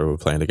Rivera were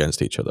playing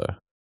against each other.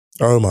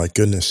 Oh my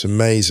goodness,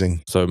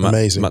 amazing. So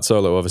amazing.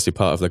 Mazzola, obviously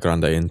part of the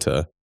Grande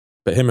Inter,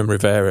 but him and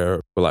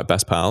Rivera were like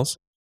best pals,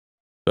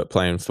 but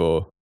playing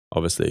for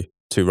obviously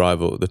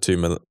the two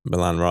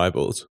Milan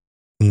rivals.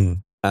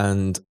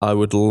 And I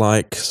would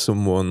like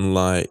someone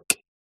like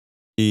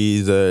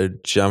either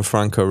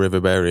Gianfranco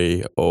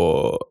Rivaberi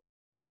or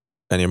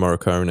Ennio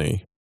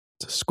Morricone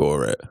to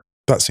score it.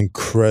 That's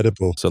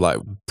incredible. So like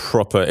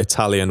proper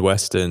Italian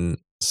Western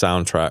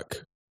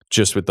soundtrack,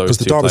 just with those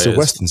two players. Because the Derbies are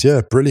Westerns,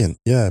 yeah, brilliant.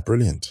 Yeah,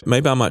 brilliant.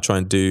 Maybe I might try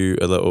and do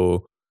a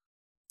little,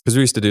 because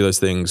we used to do those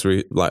things,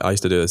 I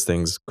used to do those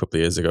things a couple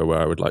of years ago where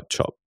I would like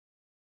chop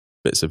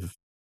bits of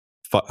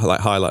like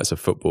highlights of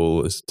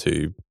football as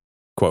to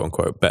quote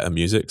unquote better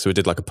music. So we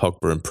did like a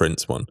Pogba and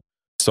Prince one.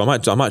 So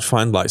I might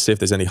find like, see if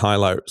there's any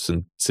highlights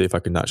and see if I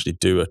can actually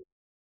do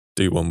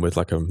one with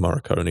like a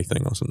Morricone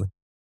thing or something.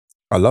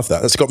 I love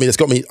that. That's got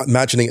me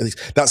imagining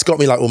it. That's got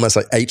me like almost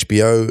like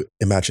HBO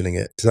imagining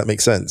it. Does that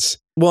make sense?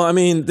 Well, I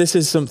mean, this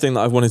is something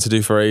that I've wanted to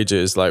do for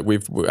ages. Like we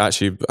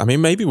actually, I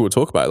mean, maybe we'll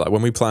talk about it. Like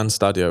when we planned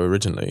Stadio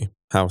originally,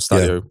 how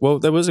Stadio, well,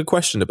 there was a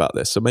question about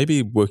this. So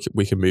maybe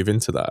we can move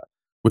into that.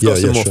 We've got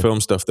some more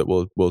film stuff that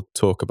we'll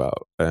talk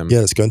about.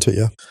 Let's go into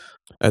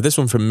it, This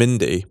one from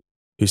Mindy,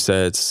 who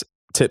said,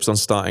 tips on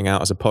starting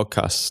out as a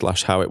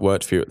podcast / how it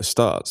worked for you at the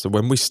start. So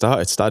when we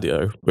started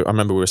Stadio, I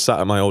remember we were sat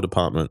at my old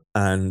apartment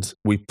and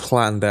we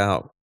planned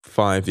out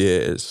 5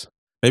 years.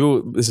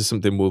 Maybe this is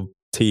something we'll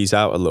tease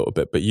out a little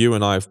bit, but you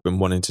and I have been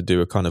wanting to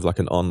do a kind of like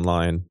an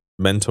online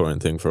mentoring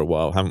thing for a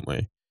while, haven't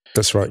we?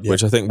 That's right. Yeah.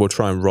 Which I think we'll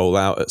try and roll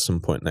out at some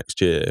point next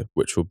year,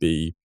 which will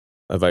be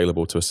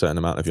available to a certain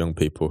amount of young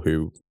people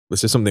who,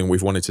 this is something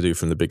we've wanted to do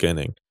from the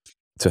beginning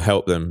to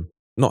help them,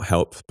 not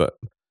help, but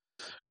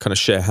kind of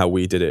share how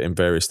we did it in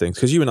various things.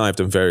 Because you and I have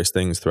done various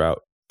things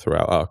throughout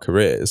our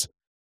careers.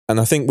 And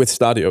I think with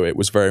Stadio, it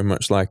was very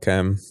much like,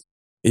 even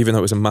though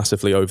it was a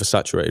massively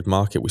oversaturated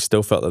market, we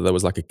still felt that there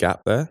was like a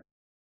gap there.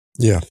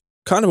 Yeah.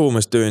 Kind of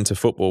almost doing to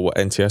football what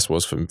NTS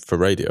was for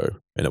radio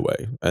in a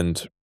way.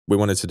 And we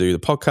wanted to do the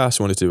podcast,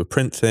 we wanted to do a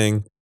print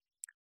thing,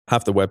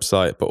 have the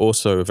website, but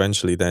also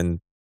eventually then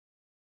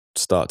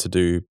start to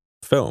do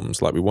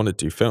films. Like we want to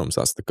do films.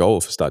 That's the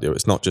goal for Stadio.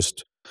 It's not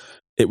just,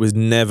 it was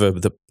never,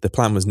 the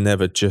plan was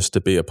never just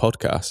to be a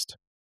podcast,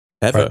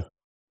 ever. Right.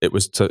 It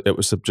was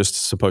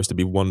just supposed to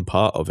be one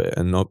part of it.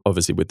 And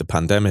obviously with the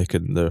pandemic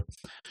and the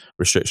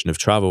restriction of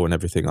travel and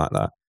everything like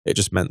that, it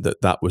just meant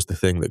that was the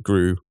thing that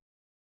grew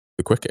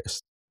the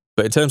quickest.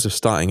 But in terms of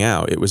starting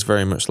out, it was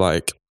very much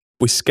like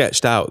we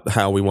sketched out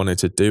how we wanted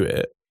to do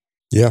it.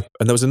 Yeah.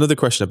 And there was another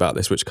question about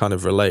this which kind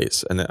of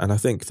relates. And I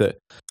think that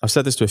I've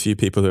said this to a few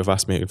people who have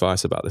asked me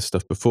advice about this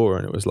stuff before.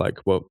 And it was like,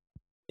 well,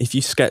 if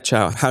you sketch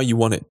out how you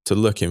want it to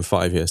look in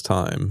 5 years'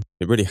 time,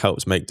 it really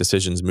helps make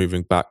decisions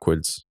moving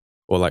backwards.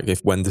 Or like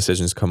when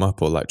decisions come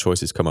up or like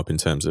choices come up in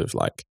terms of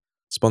like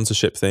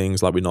sponsorship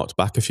things, like we knocked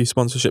back a few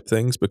sponsorship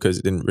things because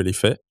it didn't really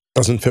fit.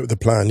 Doesn't fit with the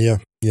plan,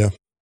 yeah.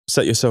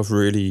 Set yourself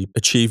really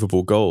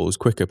achievable goals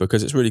quicker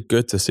because it's really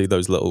good to see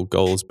those little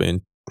goals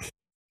being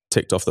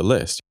ticked off the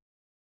list.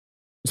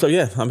 So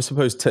yeah, I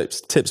suppose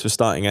tips for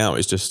starting out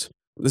is just,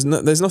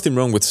 there's nothing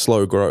wrong with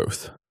slow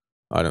growth,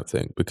 I don't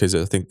think, because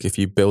I think if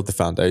you build the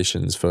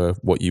foundations for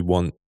what you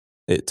want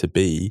it to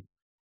be,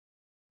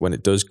 when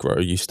it does grow,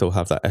 you still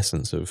have that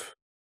essence of...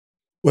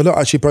 Well, look,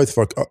 actually,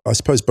 I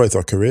suppose both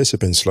our careers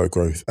have been slow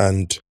growth.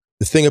 And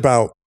the thing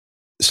about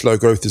slow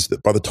growth is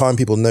that by the time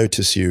people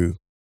notice you,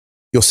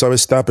 you're so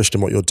established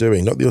in what you're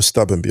doing, not that you're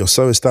stubborn, but you're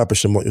so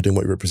established in what you're doing,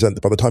 what you represent,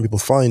 that by the time people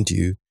find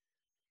you,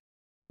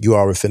 you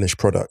are a finished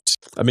product.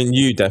 I mean,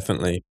 you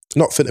definitely...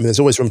 Not fit. I mean, there's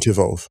always room to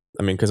evolve.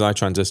 I mean, because I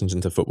transitioned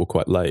into football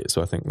quite late,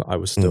 so I think that I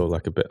was still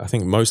like a bit... I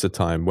think most of the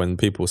time when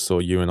people saw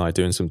you and I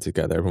doing something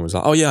together, everyone was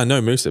like, oh yeah, I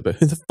know Musa, but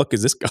who the fuck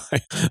is this guy?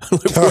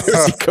 Like, where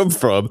does he come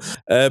from?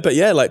 But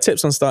yeah, like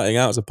tips on starting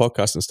out as a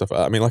podcast and stuff like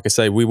that. I mean, like I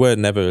say, we were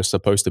never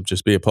supposed to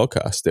just be a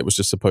podcast. It was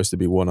just supposed to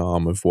be one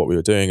arm of what we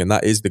were doing, and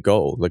that is the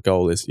goal. The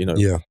goal is,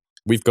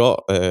 we've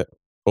got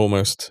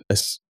almost a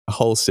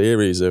whole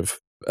series of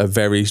a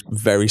very,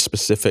 very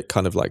specific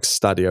kind of like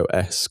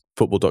Stadio-esque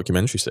football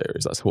documentary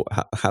series. That's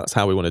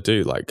how we want to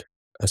do like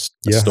a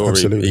story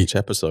absolutely. each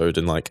episode,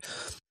 and like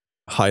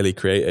highly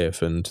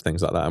creative and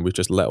things like that. And we've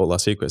just let all our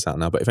secrets out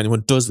now. But if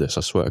anyone does this,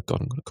 I swear to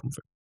God, I'm going to come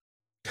for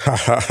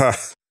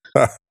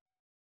it.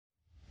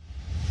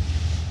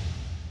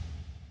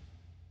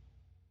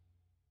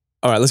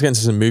 All right, let's get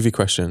into some movie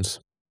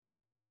questions.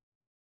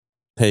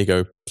 Here you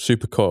go.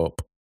 Super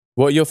Co-op.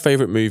 What are your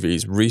favorite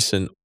movies,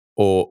 recent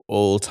or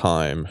all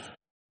time?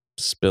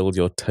 Spill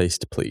your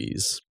taste,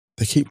 please.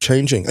 They keep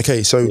changing.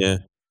 Okay, so Yeah.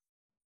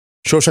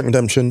 Shawshank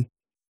Redemption,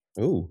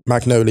 Ooh.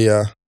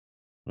 Magnolia,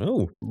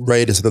 Oh.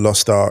 Raiders of the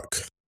Lost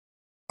Ark,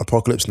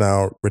 Apocalypse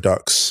Now,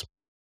 Redux,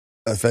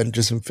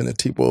 Avengers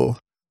Infinity War.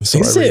 Is I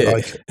really it?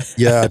 like it.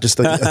 Yeah,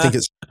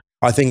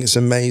 I think it's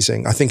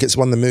amazing. I think it's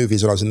one of the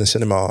movies when I was in the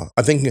cinema.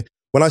 I think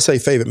when I say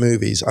favorite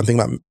movies, I'm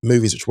thinking about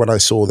movies which when I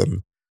saw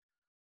them,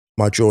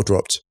 my jaw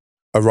dropped.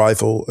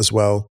 Arrival as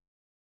well.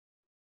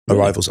 Really?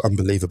 Arrival's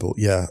unbelievable.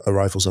 Yeah,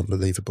 Arrival's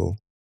unbelievable.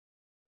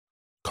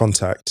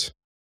 Contact.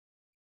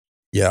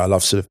 Yeah, I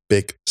love sort of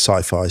big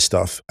sci-fi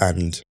stuff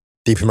and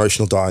deep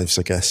emotional dives,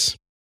 I guess.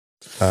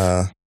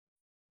 Yeah.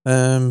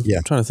 I'm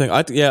trying to think.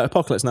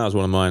 Apocalypse Now is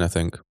one of mine, I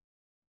think.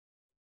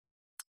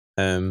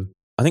 I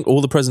think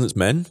All the President's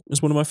Men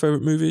is one of my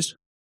favorite movies,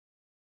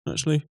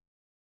 actually.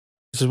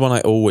 This is one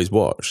I always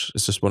watch.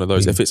 It's just one of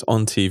those. If it's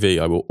on TV,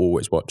 I will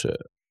always watch it.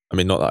 I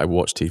mean, not that I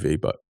watch TV,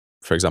 but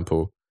for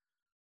example,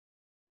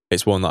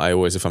 it's one that I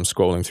always, if I'm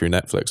scrolling through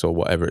Netflix or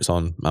whatever it's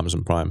on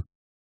Amazon Prime,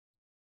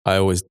 I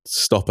always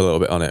stop a little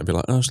bit on it and be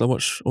like, oh, should I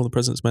watch All the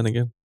President's Men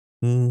again?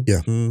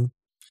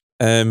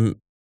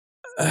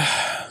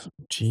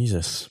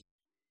 Jesus.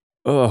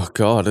 Oh,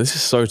 God, this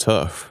is so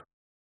tough.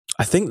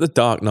 I think The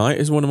Dark Knight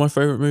is one of my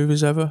favorite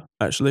movies ever,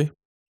 actually.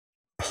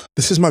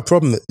 This is my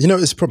problem. You know,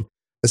 it's a problem.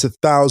 There's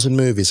 1,000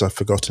 movies I've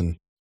forgotten.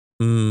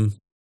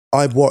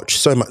 I've watched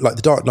so much. Like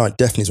The Dark Knight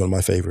definitely is one of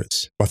my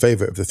favorites. My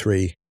favorite of the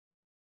 3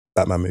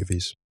 Batman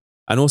movies.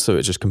 And also,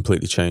 it just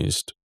completely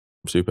changed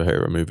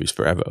superhero movies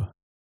forever.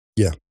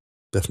 Yeah,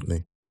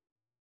 definitely.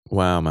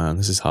 Wow, man,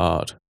 this is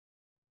hard.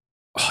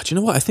 Oh, do you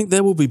know what? I think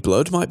There Will Be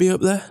Blood might be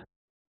up there.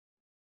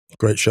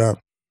 Great shout.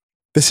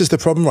 This is the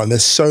problem, right?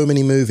 There's so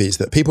many movies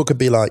that people could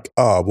be like,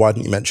 why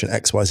didn't you mention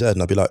X, Y, Z?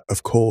 And I'd be like,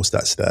 of course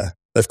that's there.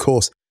 Of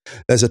course.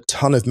 There's a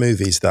ton of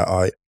movies that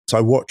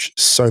I watch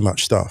so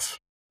much stuff.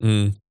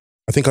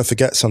 I think I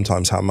forget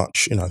sometimes how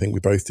much, I think we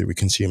both do. We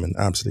consume an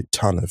absolute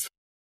ton of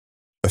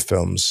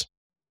films.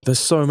 There's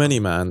so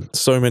many, man.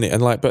 So many.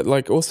 And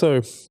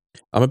also,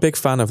 I'm a big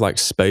fan of like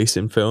space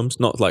in films,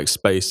 not like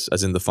space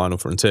as in the final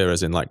frontier,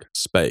 as in like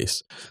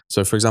space.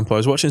 So for example, I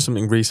was watching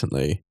something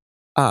recently.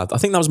 I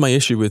think that was my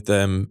issue with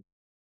The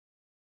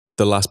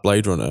Last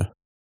Blade Runner,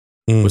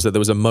 was that there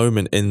was a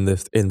moment in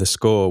the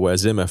score where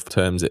Zimmer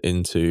turns it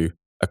into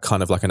a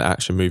kind of like an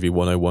action movie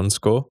 101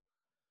 score.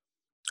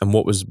 And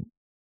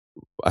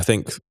I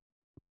think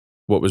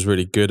what was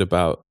really good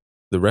about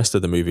the rest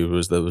of the movie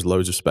was there was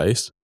loads of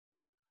space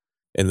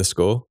in the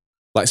score.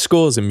 Like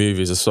scores in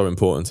movies are so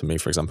important to me,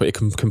 for example. It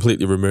can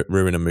completely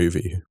ruin a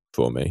movie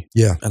for me.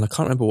 Yeah. And I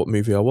can't remember what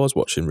movie I was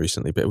watching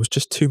recently, but it was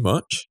just too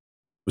much.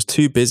 It was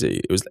too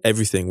busy.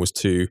 Everything was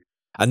too,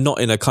 and not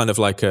in a kind of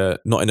like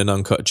not in an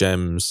Uncut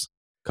Gems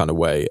kind of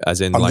way,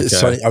 as in It's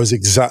funny. I was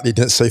exactly,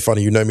 didn't say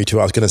funny, you know me too.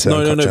 I was going to say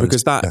no, Uncut Gems.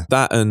 because that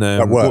and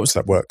that works.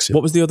 That works. Yeah.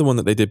 What was the other one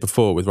that they did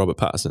before with Robert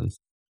Pattinson?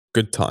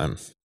 Good Time.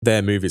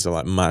 Their movies are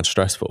like mad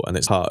stressful, and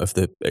it's part of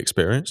the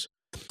experience.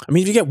 I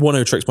mean, if you get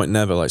 1 Tricks Point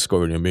Never like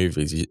scoring your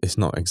movies, it's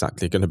not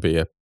exactly going to be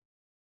a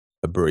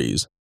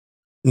breeze.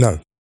 No.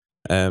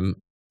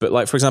 But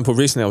like, for example,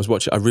 recently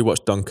I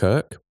rewatched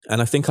Dunkirk,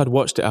 and I think I'd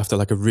watched it after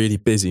like a really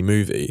busy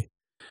movie.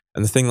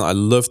 And the thing that I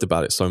loved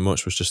about it so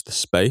much was just the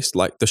space,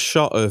 like the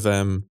shot of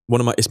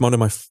it's one of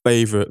my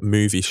favorite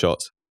movie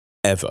shots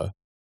ever,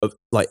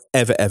 like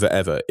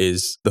ever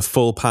is the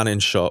full pan-in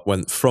shot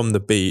went from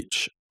the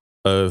beach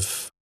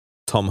of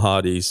Tom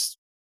Hardy's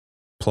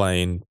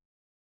plane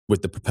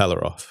with the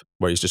propeller off,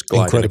 where he's just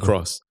gliding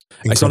across.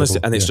 It's honestly,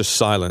 and it's just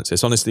silence.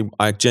 It's honestly,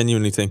 I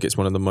genuinely think it's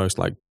one of the most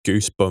like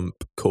goosebump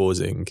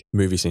causing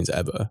movie scenes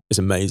ever. It's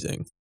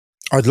amazing.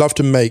 I'd love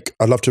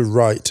to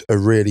write a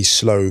really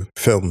slow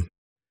film.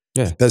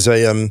 Yeah. There's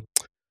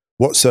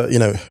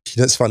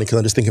that's funny because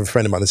I'm just thinking of a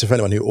friend of mine. There's a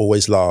friend of mine who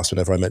always laughs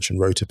whenever I mention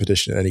Road to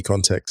Perdition in any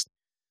context.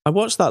 I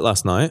watched that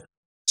last night.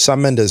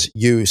 Sam Mendes'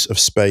 use of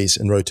space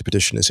in Road to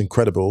Perdition is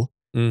incredible.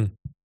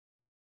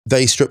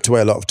 They stripped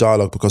away a lot of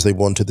dialogue because they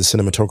wanted the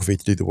cinematography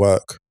to do the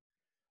work.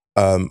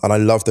 And I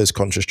love those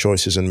conscious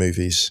choices in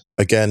movies.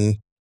 Again,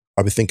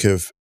 I would think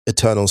of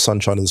Eternal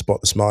Sunshine of the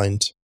Spotless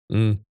Mind.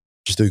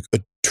 Just a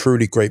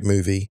truly great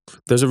movie.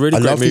 There's a really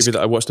great movie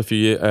that I watched a few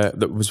years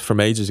that was from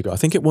ages ago. I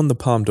think it won the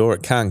Palme d'Or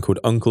at Cannes, called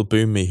Uncle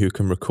Boom Me Who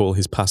Can Recall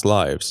His Past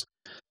Lives.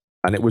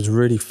 And it was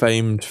really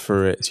famed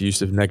for its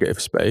use of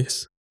negative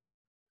space.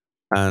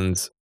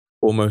 And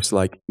almost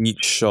like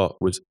each shot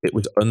was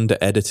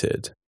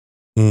under-edited.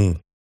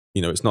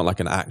 It's not like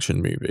an action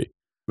movie.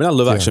 I mean, I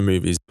love action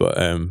movies, but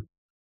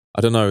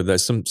I don't know.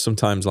 There's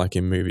sometimes like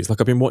in movies, like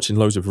I've been watching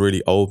loads of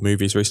really old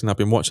movies recently. I've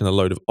been watching a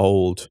load of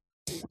old,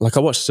 like I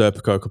watched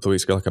Serpico a couple of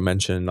weeks ago, like I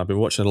mentioned. I've been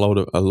watching a lot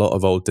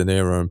of old De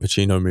Niro and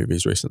Pacino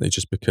movies recently,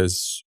 just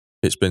because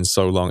it's been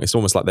so long. It's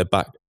almost like they're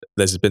back.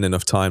 There's been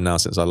enough time now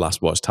since I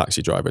last watched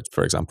Taxi Driver,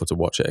 for example, to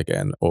watch it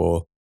again.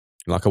 Or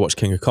like I watched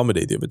King of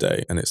Comedy the other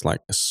day, and it's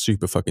like a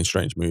super fucking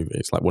strange movie.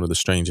 It's like one of the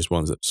strangest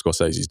ones that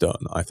Scorsese's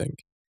done, I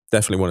think.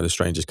 Definitely one of the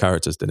strangest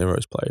characters De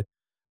Niro's played.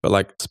 But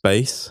like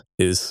space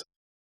is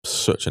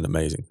such an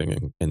amazing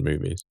thing in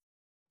movies.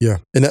 Yeah,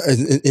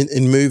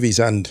 in movies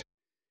and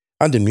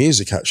in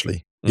music,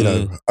 actually. You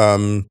know,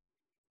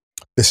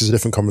 this is a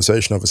different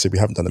conversation. Obviously, we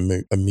haven't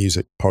done a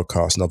music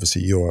podcast, and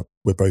obviously,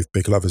 we're both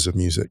big lovers of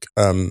music.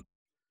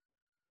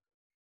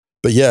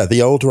 But yeah,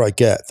 the older I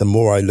get, the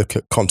more I look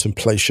at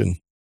contemplation.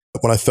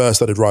 When I first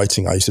started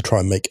writing, I used to try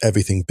and make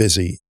everything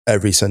busy,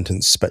 every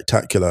sentence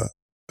spectacular,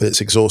 but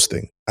it's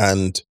exhausting.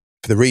 And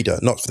for the reader,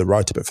 not for the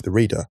writer, but for the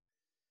reader.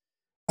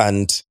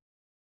 And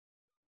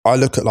I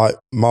look at like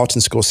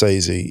Martin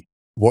Scorsese,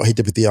 what he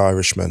did with The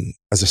Irishman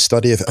as a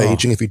study of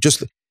aging. If you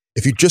just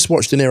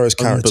watch De Niro's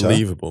character,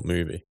 unbelievable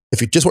movie. If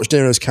you just watch De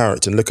Niro's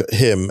character and look at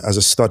him as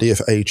a study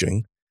of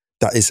aging,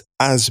 that is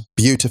as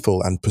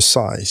beautiful and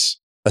precise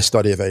a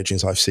study of aging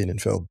as I've seen in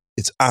film.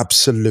 It's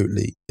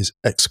absolutely is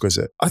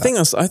exquisite. I think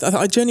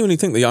I genuinely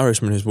think The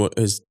Irishman is what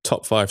is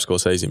top 5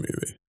 Scorsese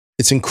movie.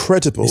 It's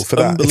incredible it's for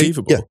that.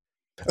 Unbelievable.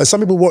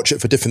 Some people watch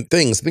it for different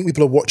things. I think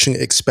people are watching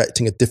it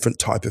expecting a different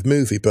type of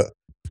movie, but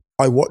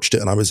I watched it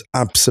and I was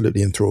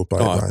absolutely enthralled by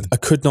it, Ryan. I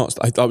could not.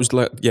 I was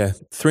like,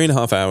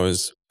 3.5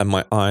 hours, and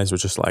my eyes were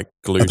just like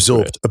glued.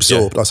 Absorbed.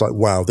 Yeah. I was like,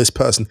 wow, this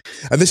person.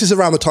 And this is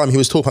around the time he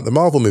was talking about the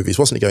Marvel movies,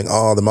 wasn't he? Going,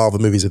 the Marvel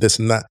movies are this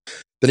and that.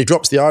 Then he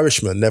drops The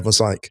Irishman, and everyone's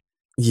like,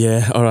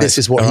 yeah, all right. This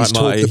is what he's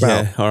talking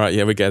about. Yeah, all right,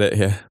 yeah, we get it.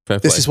 Yeah, fair play.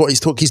 This is what he's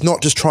talking. He's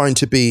not just trying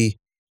to be.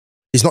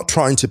 He's not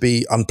trying to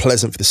be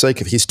unpleasant for the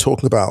sake of it. He's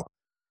talking about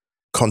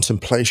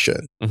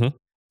contemplation. Mm-hmm.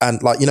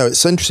 And like,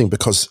 it's interesting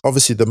because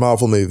obviously the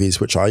Marvel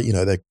movies, which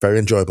they're very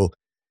enjoyable.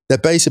 They're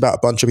based about a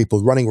bunch of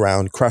people running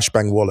around, crash,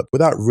 bang, wallop,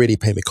 without really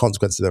paying the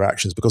consequences of their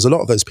actions, because a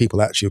lot of those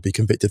people actually will be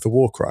convicted for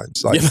war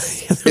crimes. Like,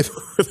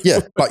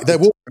 like they're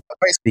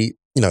basically,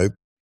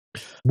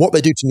 what they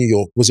do to New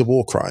York was a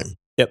war crime.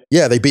 Yep.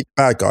 Yeah, they beat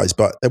bad guys,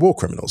 but they're war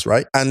criminals,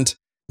 right? And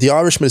The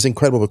Irishman is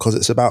incredible because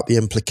it's about the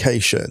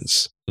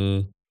implications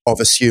of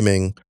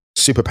assuming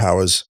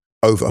superpowers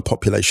over a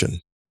population,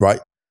 right?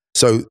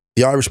 So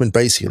The Irishman,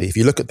 basically, if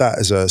you look at that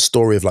as a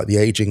story of like the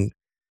aging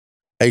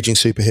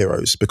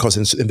superheroes,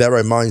 because in their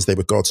own minds, they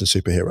were gods and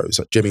superheroes,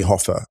 like Jimmy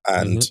Hoffa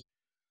and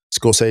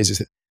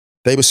Scorsese.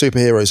 They were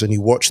superheroes, and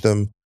you watch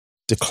them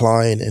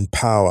decline in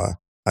power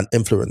and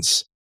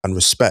influence and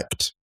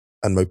respect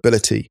and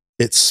mobility.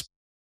 To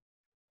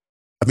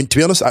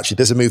be honest, actually,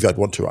 there's a movie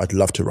I'd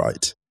love to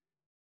write.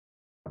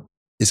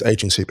 Is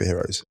aging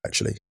superheroes,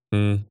 actually.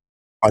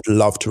 I'd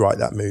love to write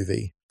that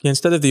movie. Yeah,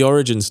 instead of the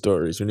origin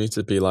stories,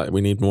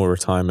 we need more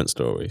retirement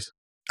stories.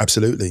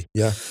 Absolutely,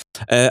 yeah.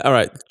 All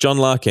right, John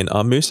Larkin,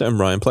 are Musa and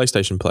Ryan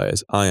PlayStation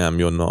players? I am,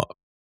 you're not.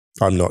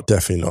 I'm not,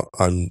 definitely not.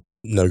 I'm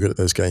no good at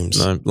those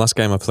games. No, last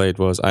game I played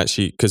was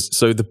actually,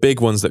 so the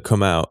big ones that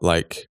come out,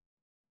 like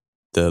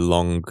the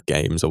long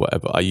games or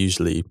whatever, I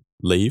usually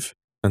leave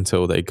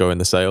until they go in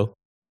the sale.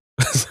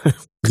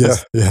 Yeah.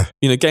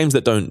 Games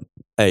that don't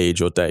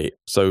age or date.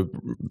 So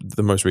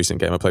the most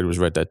recent game I played was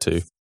Red Dead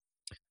 2.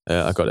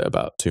 I got it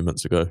about 2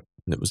 months ago,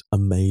 and it was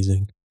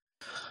amazing.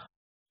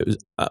 It was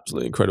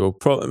absolutely incredible.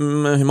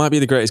 It might be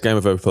the greatest game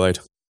I've ever played.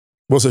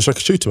 Was it like a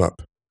shoot 'em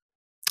up?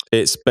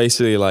 It's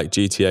basically like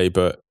GTA,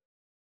 but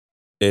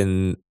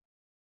in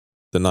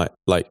the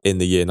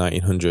year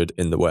 1900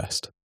 in the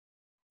West.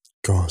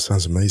 God,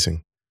 sounds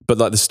amazing. But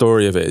like the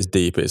story of it is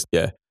deep.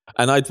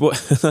 And I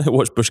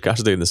watched Bush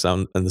Cassidy and the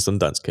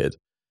Sundance Kid,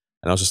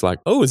 and I was just like,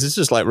 oh, is this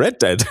just like Red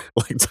Dead?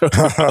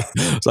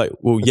 It's like,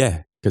 well,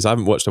 yeah, because I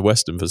haven't watched a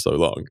Western for so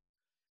long.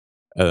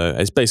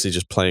 It's basically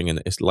just playing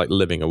it's like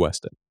living a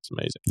Western. It's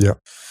amazing. Yeah.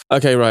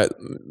 Okay, right.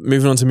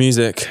 Moving on to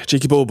music.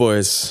 Cheeky Ball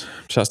Boys.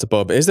 Shouts to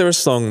Bob. Is there a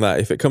song that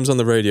if it comes on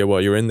the radio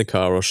while you're in the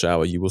car or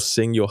shower, you will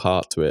sing your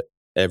heart to it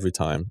every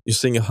time? You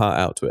sing your heart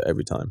out to it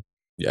every time.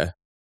 Yeah.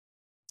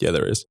 Yeah,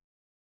 there is.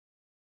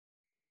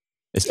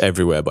 It's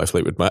Everywhere by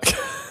Fleetwood Mac.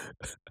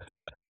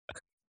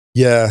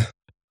 Yeah.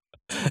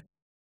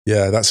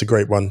 Yeah, that's a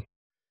great one.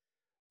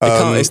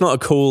 It's not a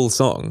cool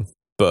song,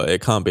 but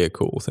it can't be a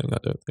cool thing, I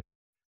don't think.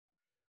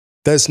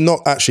 There's not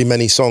actually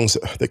many songs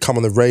that come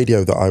on the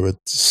radio that I would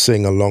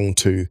sing along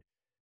to.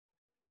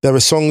 There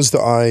are songs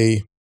that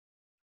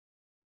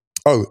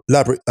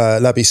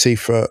Labby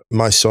Sifa,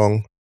 My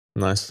Song.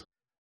 Nice.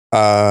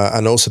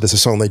 And also there's a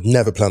song they'd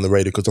never play on the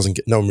radio because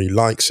no one really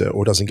likes it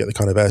or doesn't get the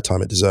kind of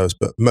airtime it deserves.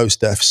 But Mos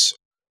Def's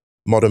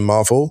Modern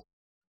Marvel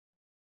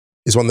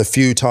is one of the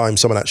few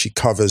times someone actually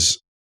covers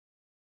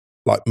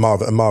like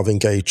a Marvin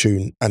Gaye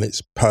tune, and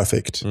it's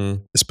perfect.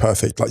 It's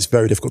perfect. Like, it's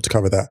very difficult to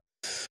cover that.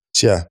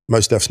 So yeah,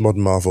 Mos Def's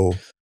Modern Marvel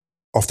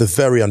off the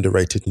very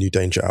underrated New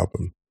Danger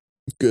album.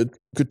 Good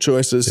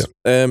choices.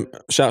 Yeah.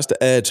 Shouts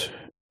to Ed.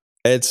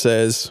 Ed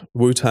says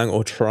Wu-Tang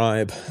or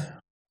Tribe.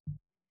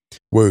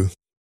 Woo.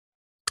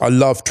 I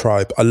love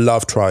Tribe.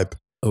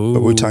 Ooh.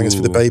 But Wu-Tang is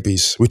for the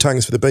babies. Wu-Tang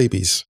is for the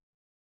babies.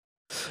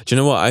 Do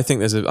you know what? I think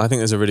there's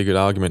a really good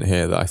argument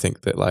here that I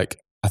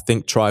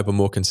think Tribe are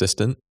more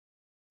consistent.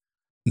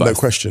 No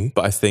question.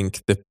 But I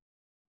think the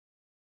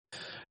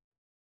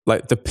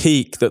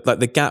peak,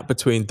 the gap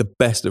between the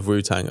best of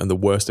Wu-Tang and the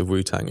worst of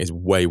Wu-Tang is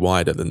way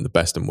wider than the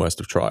best and worst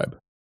of Tribe.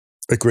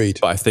 Agreed.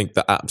 But I think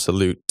the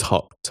absolute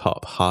top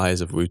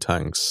highs of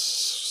Wu-Tang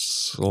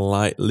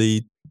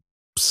slightly,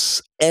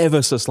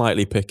 ever so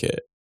slightly pick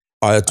it.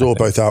 I adore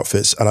both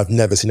outfits, and I've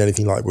never seen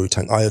anything like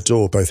Wu-Tang. I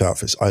adore both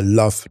outfits. I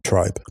love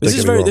Tribe. This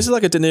is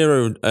like a De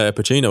Niro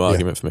Pacino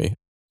argument for me.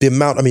 The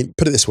amount,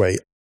 put it this way,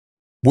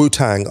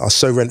 Wu-Tang are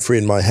so rent-free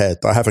in my head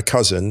that I have a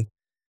cousin,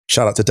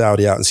 shout out to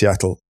Dowdy out in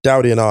Seattle.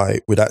 Dowdy and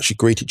I would actually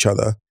greet each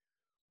other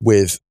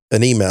with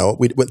an email.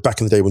 We went back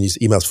in the day when we used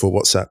emails for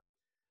WhatsApp.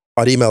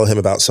 I'd email him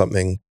about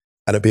something,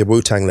 and it'd be a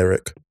Wu-Tang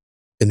lyric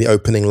in the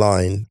opening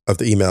line of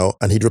the email,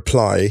 and he'd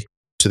reply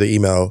to the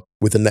email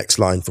with the next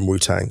line from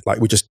Wu-Tang.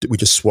 Like we just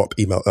swap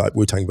email,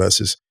 Wu-Tang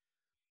verses.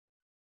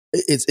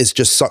 It's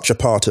just such a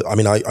part of, I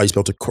used to be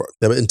able to,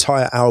 there were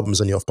entire albums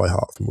on You Off by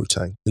Heart from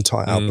Wu-Tang,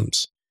 entire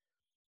albums.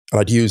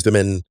 And I'd use them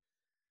in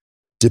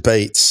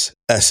debates,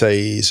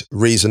 essays,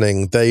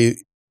 reasoning. They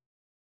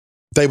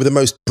were the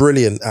most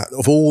brilliant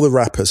of all the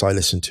rappers I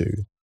listened to.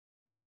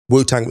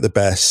 Wu-Tang were the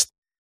best.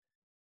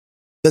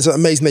 There's an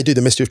amazing, they do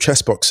the mystery of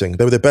chess boxing.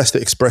 They were the best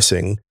at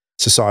expressing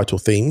societal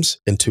themes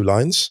in 2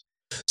 lines.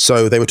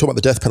 So they were talking about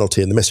the death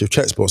penalty in the mystery of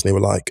chess boxing. They were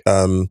like,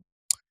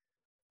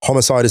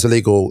 homicide is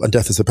illegal and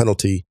death is the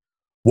penalty.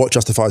 What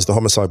justifies the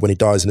homicide when he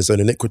dies in his own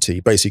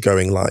iniquity? Basically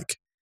going like,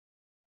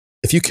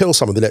 if you kill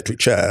someone with the electric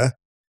chair,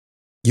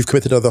 you've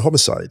committed another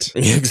homicide.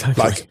 Yeah,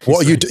 exactly. Like,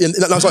 what are you doing?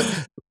 And I was like,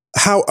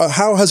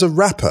 how has a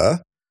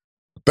rapper,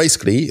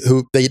 basically,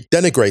 who they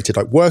denigrated,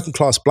 like working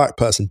class black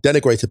person,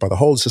 denigrated by the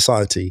whole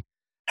society,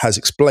 has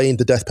explained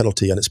the death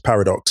penalty and its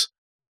paradox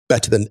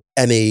better than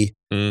any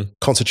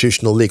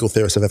constitutional legal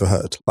theorist I've ever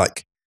heard.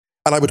 Like,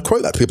 and I would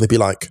quote that to people and they'd be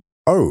like,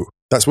 oh,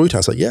 that's Wu-Tang. I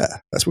was like, yeah,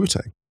 that's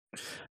Wu-Tang.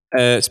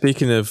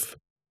 Speaking of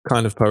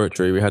kind of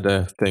poetry, we had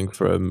a thing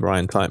from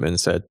Ryan Titeman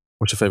said,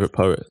 what's your favorite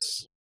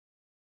poets?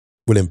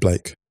 William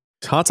Blake.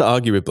 It's hard to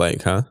argue with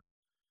Blake, huh?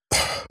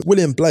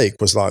 William Blake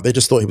was like, they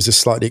just thought he was a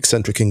slightly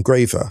eccentric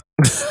engraver.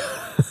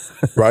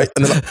 Right?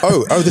 And they're like,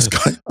 oh, this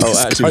guy,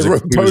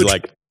 he was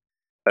like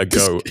a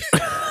goat.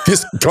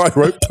 This guy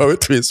wrote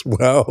poetry as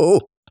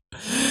well.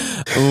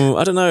 Oh,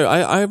 I don't know.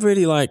 I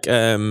really like,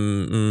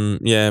 William.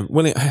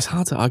 It's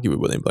hard to argue with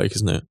William Blake,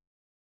 isn't it?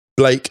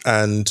 Blake,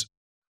 and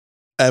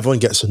everyone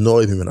gets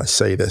annoyed with me when I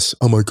say this.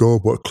 Oh my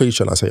God, what a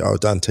cliche. And I say, oh,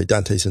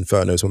 Dante's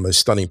Inferno is one of the most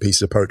stunning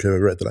pieces of poetry I've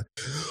ever read. They're like,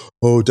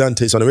 oh,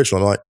 Dante's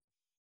unoriginal. I'm like,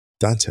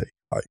 Dante.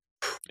 Like,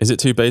 is it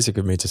too basic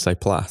of me to say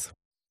Plath?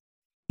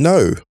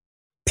 No.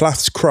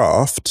 Plath's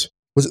craft,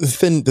 was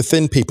it the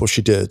thin people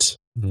she did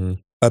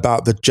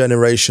about the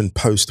generation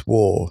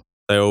post-war?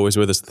 They always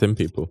were the thin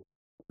people.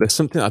 There's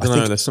something, I don't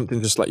know, there's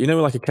something just like,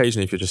 like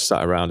occasionally if you're just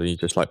sat around and you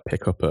just like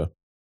pick up a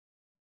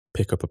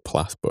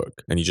Plath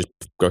book and you just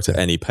go to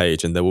any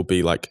page and there will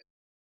be like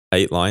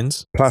 8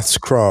 lines. Plath's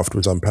craft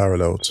was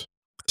unparalleled.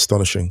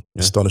 Astonishing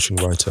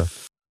writer.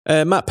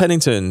 Matt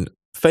Pennington,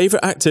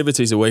 favorite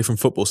activities away from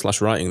football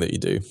 / writing that you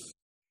do?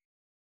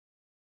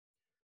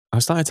 I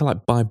started to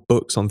like buy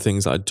books on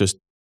things that I just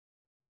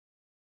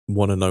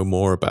want to know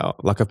more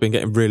about. Like I've been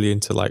getting really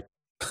into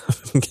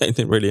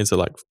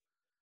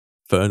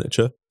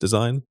furniture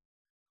design,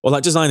 or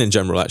like design in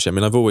general,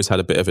 actually. I've always had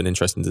a bit of an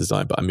interest in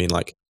design, but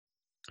like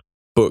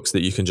books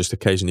that you can just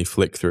occasionally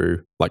flick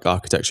through, like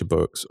architecture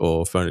books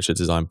or furniture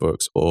design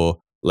books or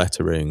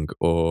lettering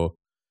and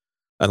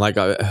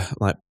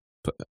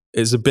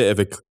it's a bit of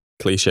a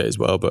cliche as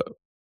well, but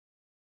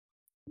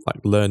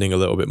like learning a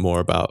little bit more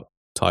about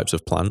types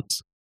of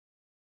plants,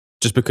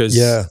 just because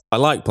I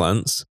like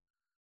plants,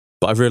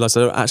 but I've realized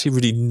I don't actually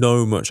really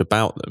know much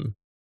about them,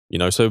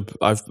 so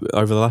I've,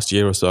 over the last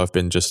year or so, I've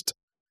been just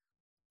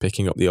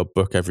picking up the odd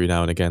book every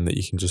now and again that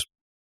you can just,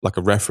 like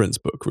a reference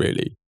book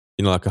really,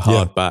 like a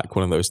hardback,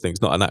 one of those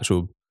things, not an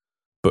actual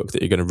book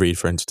that you're going to read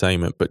for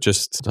entertainment, but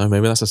just,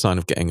 maybe that's a sign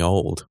of getting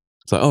old.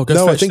 It's like,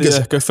 go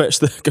fetch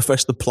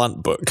the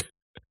plant book.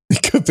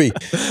 It could be.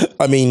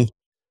 I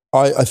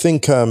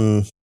think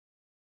I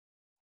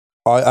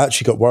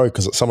actually got worried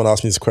because someone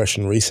asked me this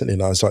question recently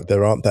and I was like,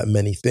 there aren't that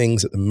many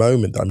things at the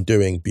moment that I'm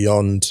doing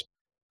beyond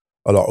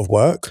a lot of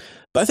work.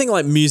 But I think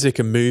like music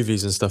and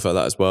movies and stuff like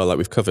that as well. Like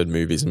we've covered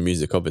movies and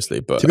music,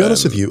 obviously. But to be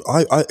honest with you,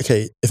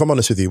 if I'm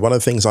honest with you, one of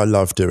the things I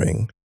love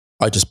doing,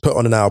 I just put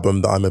on an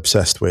album that I'm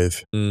obsessed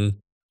with, and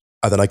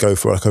then I go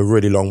for like a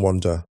really long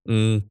wander.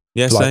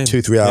 Yeah, for like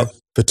 2-3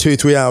 hours for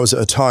 2-3 hours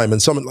at a time.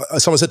 And someone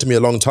said to me a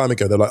long time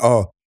ago, they're like,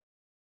 "Oh,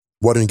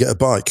 why don't you get a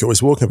bike? You're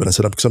always walking." And I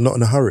said, "Because I'm not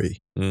in a hurry.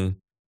 I'm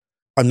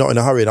not in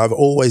a hurry." And I've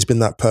always been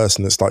that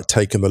person that's like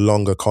taken the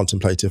longer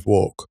contemplative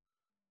walk.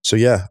 So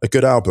yeah, a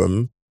good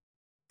album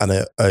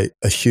and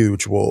a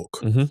huge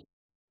walk.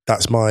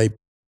 That's my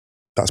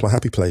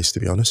happy place,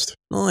 to be honest.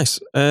 Nice.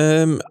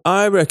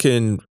 I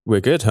reckon we're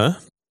good, huh?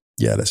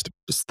 Yeah, let's do.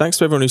 Thanks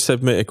to everyone who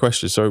submitted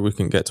questions. Sorry we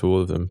couldn't get to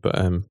all of them, but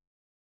I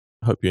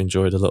hope you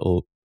enjoyed a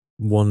little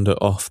wander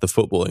off the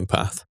footballing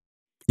path.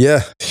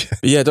 Yeah.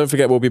 But yeah, don't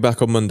forget we'll be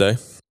back on Monday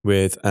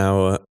with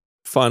our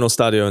final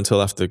Stadio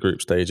until after the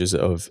group stages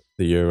of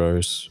the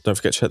Euros. Don't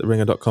forget to check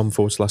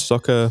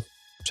theringer.com/soccer.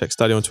 Check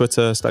Stadio on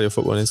Twitter, Stadio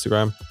Football on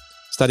Instagram.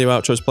 Stadio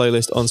Outros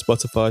playlist on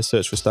Spotify.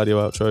 Search for Stadio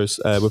Outros.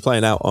 We're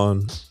playing out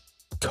on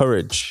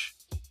Courage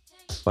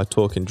by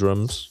Talking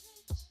Drums.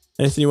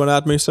 Anything you want to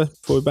add, Musa,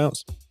 before we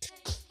bounce?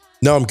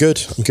 No, I'm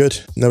good.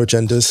 No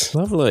agendas.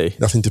 Lovely.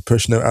 Nothing to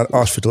push. No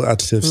artificial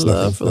additives.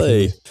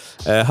 Lovely.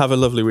 Nothing. Have a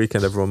lovely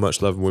weekend, everyone.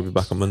 Much love, and we'll be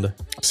back on Monday.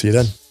 See you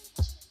then.